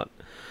 it's not.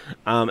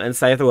 And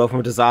save the world from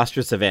a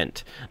disastrous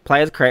event.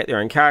 Players create their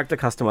own character,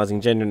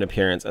 customizing gender and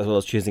appearance, as well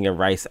as choosing a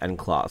race and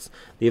class.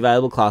 The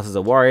available classes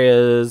are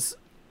warriors.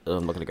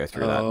 I'm not going to go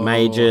through that.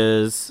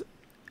 Mages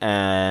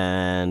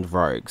and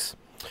rogues.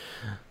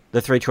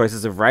 The three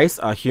choices of race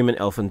are human,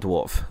 elf, and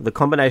dwarf. The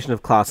combination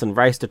of class and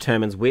race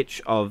determines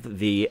which of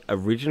the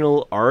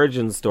original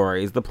origin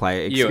stories the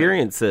player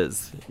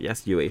experiences.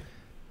 Yes, Yui.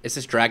 Is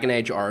this Dragon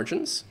Age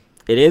Origins?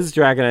 It is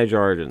Dragon Age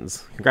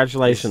Origins.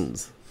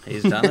 Congratulations.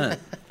 He's done it.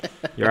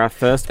 You're our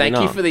first Thank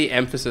winner. you for the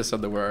emphasis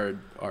on the word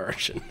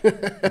origin.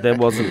 There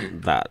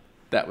wasn't that.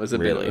 That was a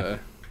Really? bit of a...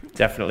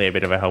 Definitely a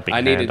bit of a helping I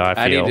hand, needed I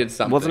feel.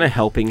 something. It wasn't a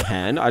helping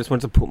hand. I just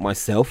wanted to put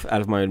myself out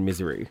of my own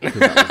misery. 'Cause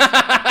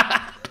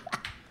that was-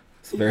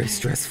 it's very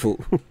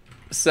stressful.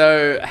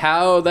 So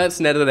how that's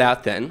netted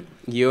out then.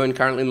 Ewan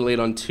currently in the lead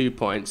on 2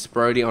 points.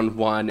 Brody on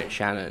 1.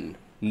 Shannon,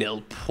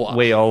 nil point.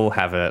 We all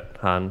have it,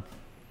 hun.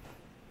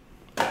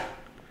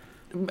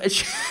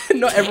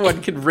 Not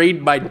everyone can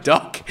read my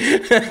doc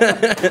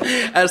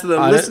as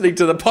they're listening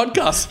to the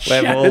podcast.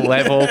 Shannon.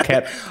 We've all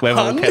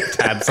kept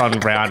tabs on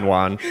round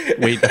 1.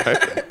 We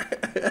don't.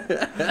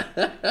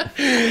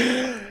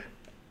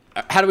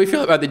 How do we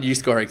feel about the new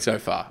scoring so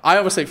far? I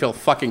obviously feel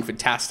fucking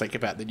fantastic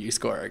about the new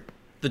scoring.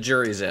 The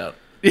jury's out.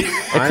 It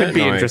could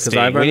be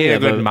interesting. We need a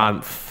good I've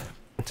month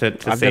to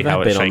I've see never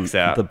how it been shakes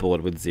on out. the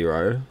board with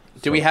 0.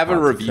 Do we have a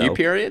hard to review tell.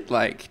 period?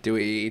 Like, do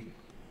we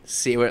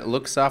see what it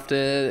looks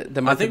after the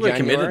I month think of we're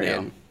January? committed now.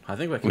 and- I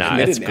think we're Nah,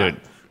 committed. it's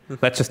committed good.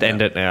 Let's just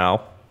end it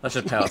now. Let's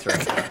just power through.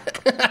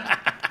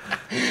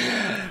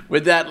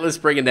 With that, let's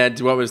bring an end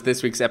to what was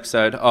this week's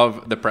episode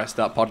of the Press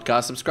Start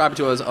Podcast. Subscribe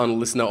to us on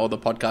Listener or the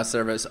podcast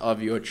service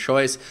of your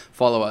choice.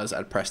 Follow us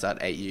at press.au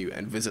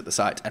and visit the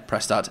site at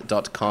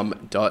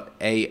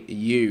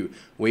pressstart.com.au.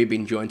 We've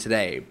been joined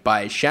today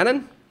by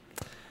Shannon.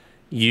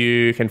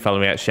 You can follow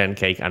me at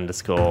shencake_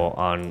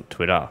 on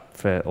Twitter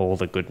for all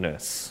the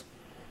goodness.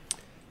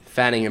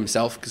 Fanning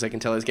himself, because I can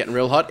tell he's getting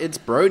real hot. It's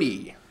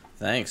Brody.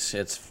 Thanks.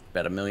 It's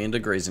about 1,000,000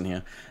 degrees in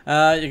here.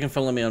 You can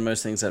follow me on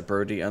most things at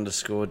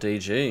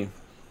Brody_DG.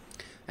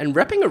 And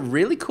repping a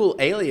really cool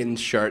Alien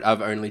shirt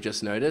I've only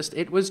just noticed.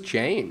 It was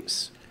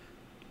James.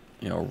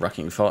 You know,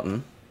 Rucking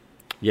Fountain.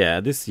 Yeah,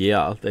 this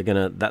year they're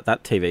gonna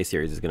that TV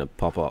series is gonna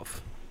pop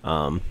off.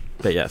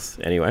 But yes,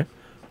 anyway,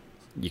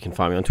 you can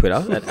find me on Twitter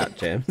at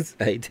Jams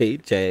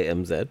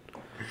ATJMZ.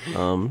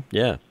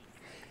 Yeah.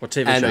 What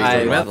TV And show are you I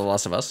talking about? love- The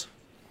Last of Us?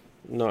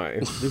 No,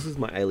 this is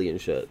my Alien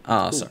shirt.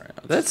 Oh, sorry.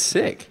 That's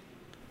sick.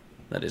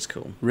 That is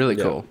cool. Really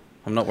Yeah. cool.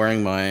 I'm not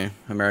wearing my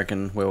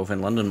American Werewolf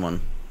in London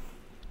one.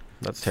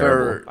 That's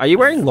terrible. For- Are you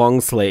wearing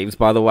long sleeves,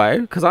 by the way?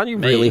 Because aren't you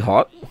Me? really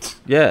hot?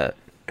 Yeah.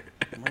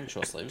 I'm wearing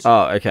short sleeves.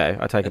 Oh, okay.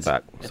 I take it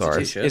back. it's a Sorry.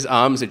 t-shirt. His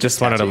arms are Just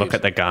wanted to look tattoos.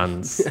 at the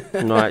guns.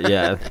 No,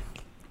 yeah.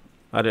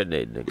 I don't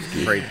need an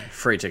excuse.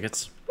 Free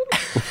tickets.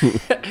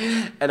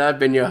 And I've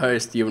been your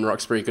host, Ewan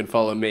Roxburgh. You can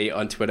follow me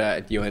on Twitter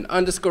at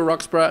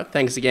Ewan_Roxburgh.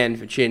 Thanks again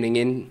for tuning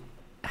in.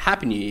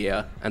 Happy New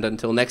Year. And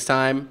until next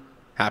time,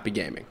 happy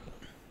gaming.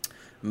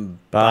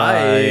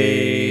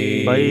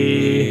 Bye.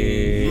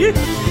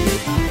 Bye.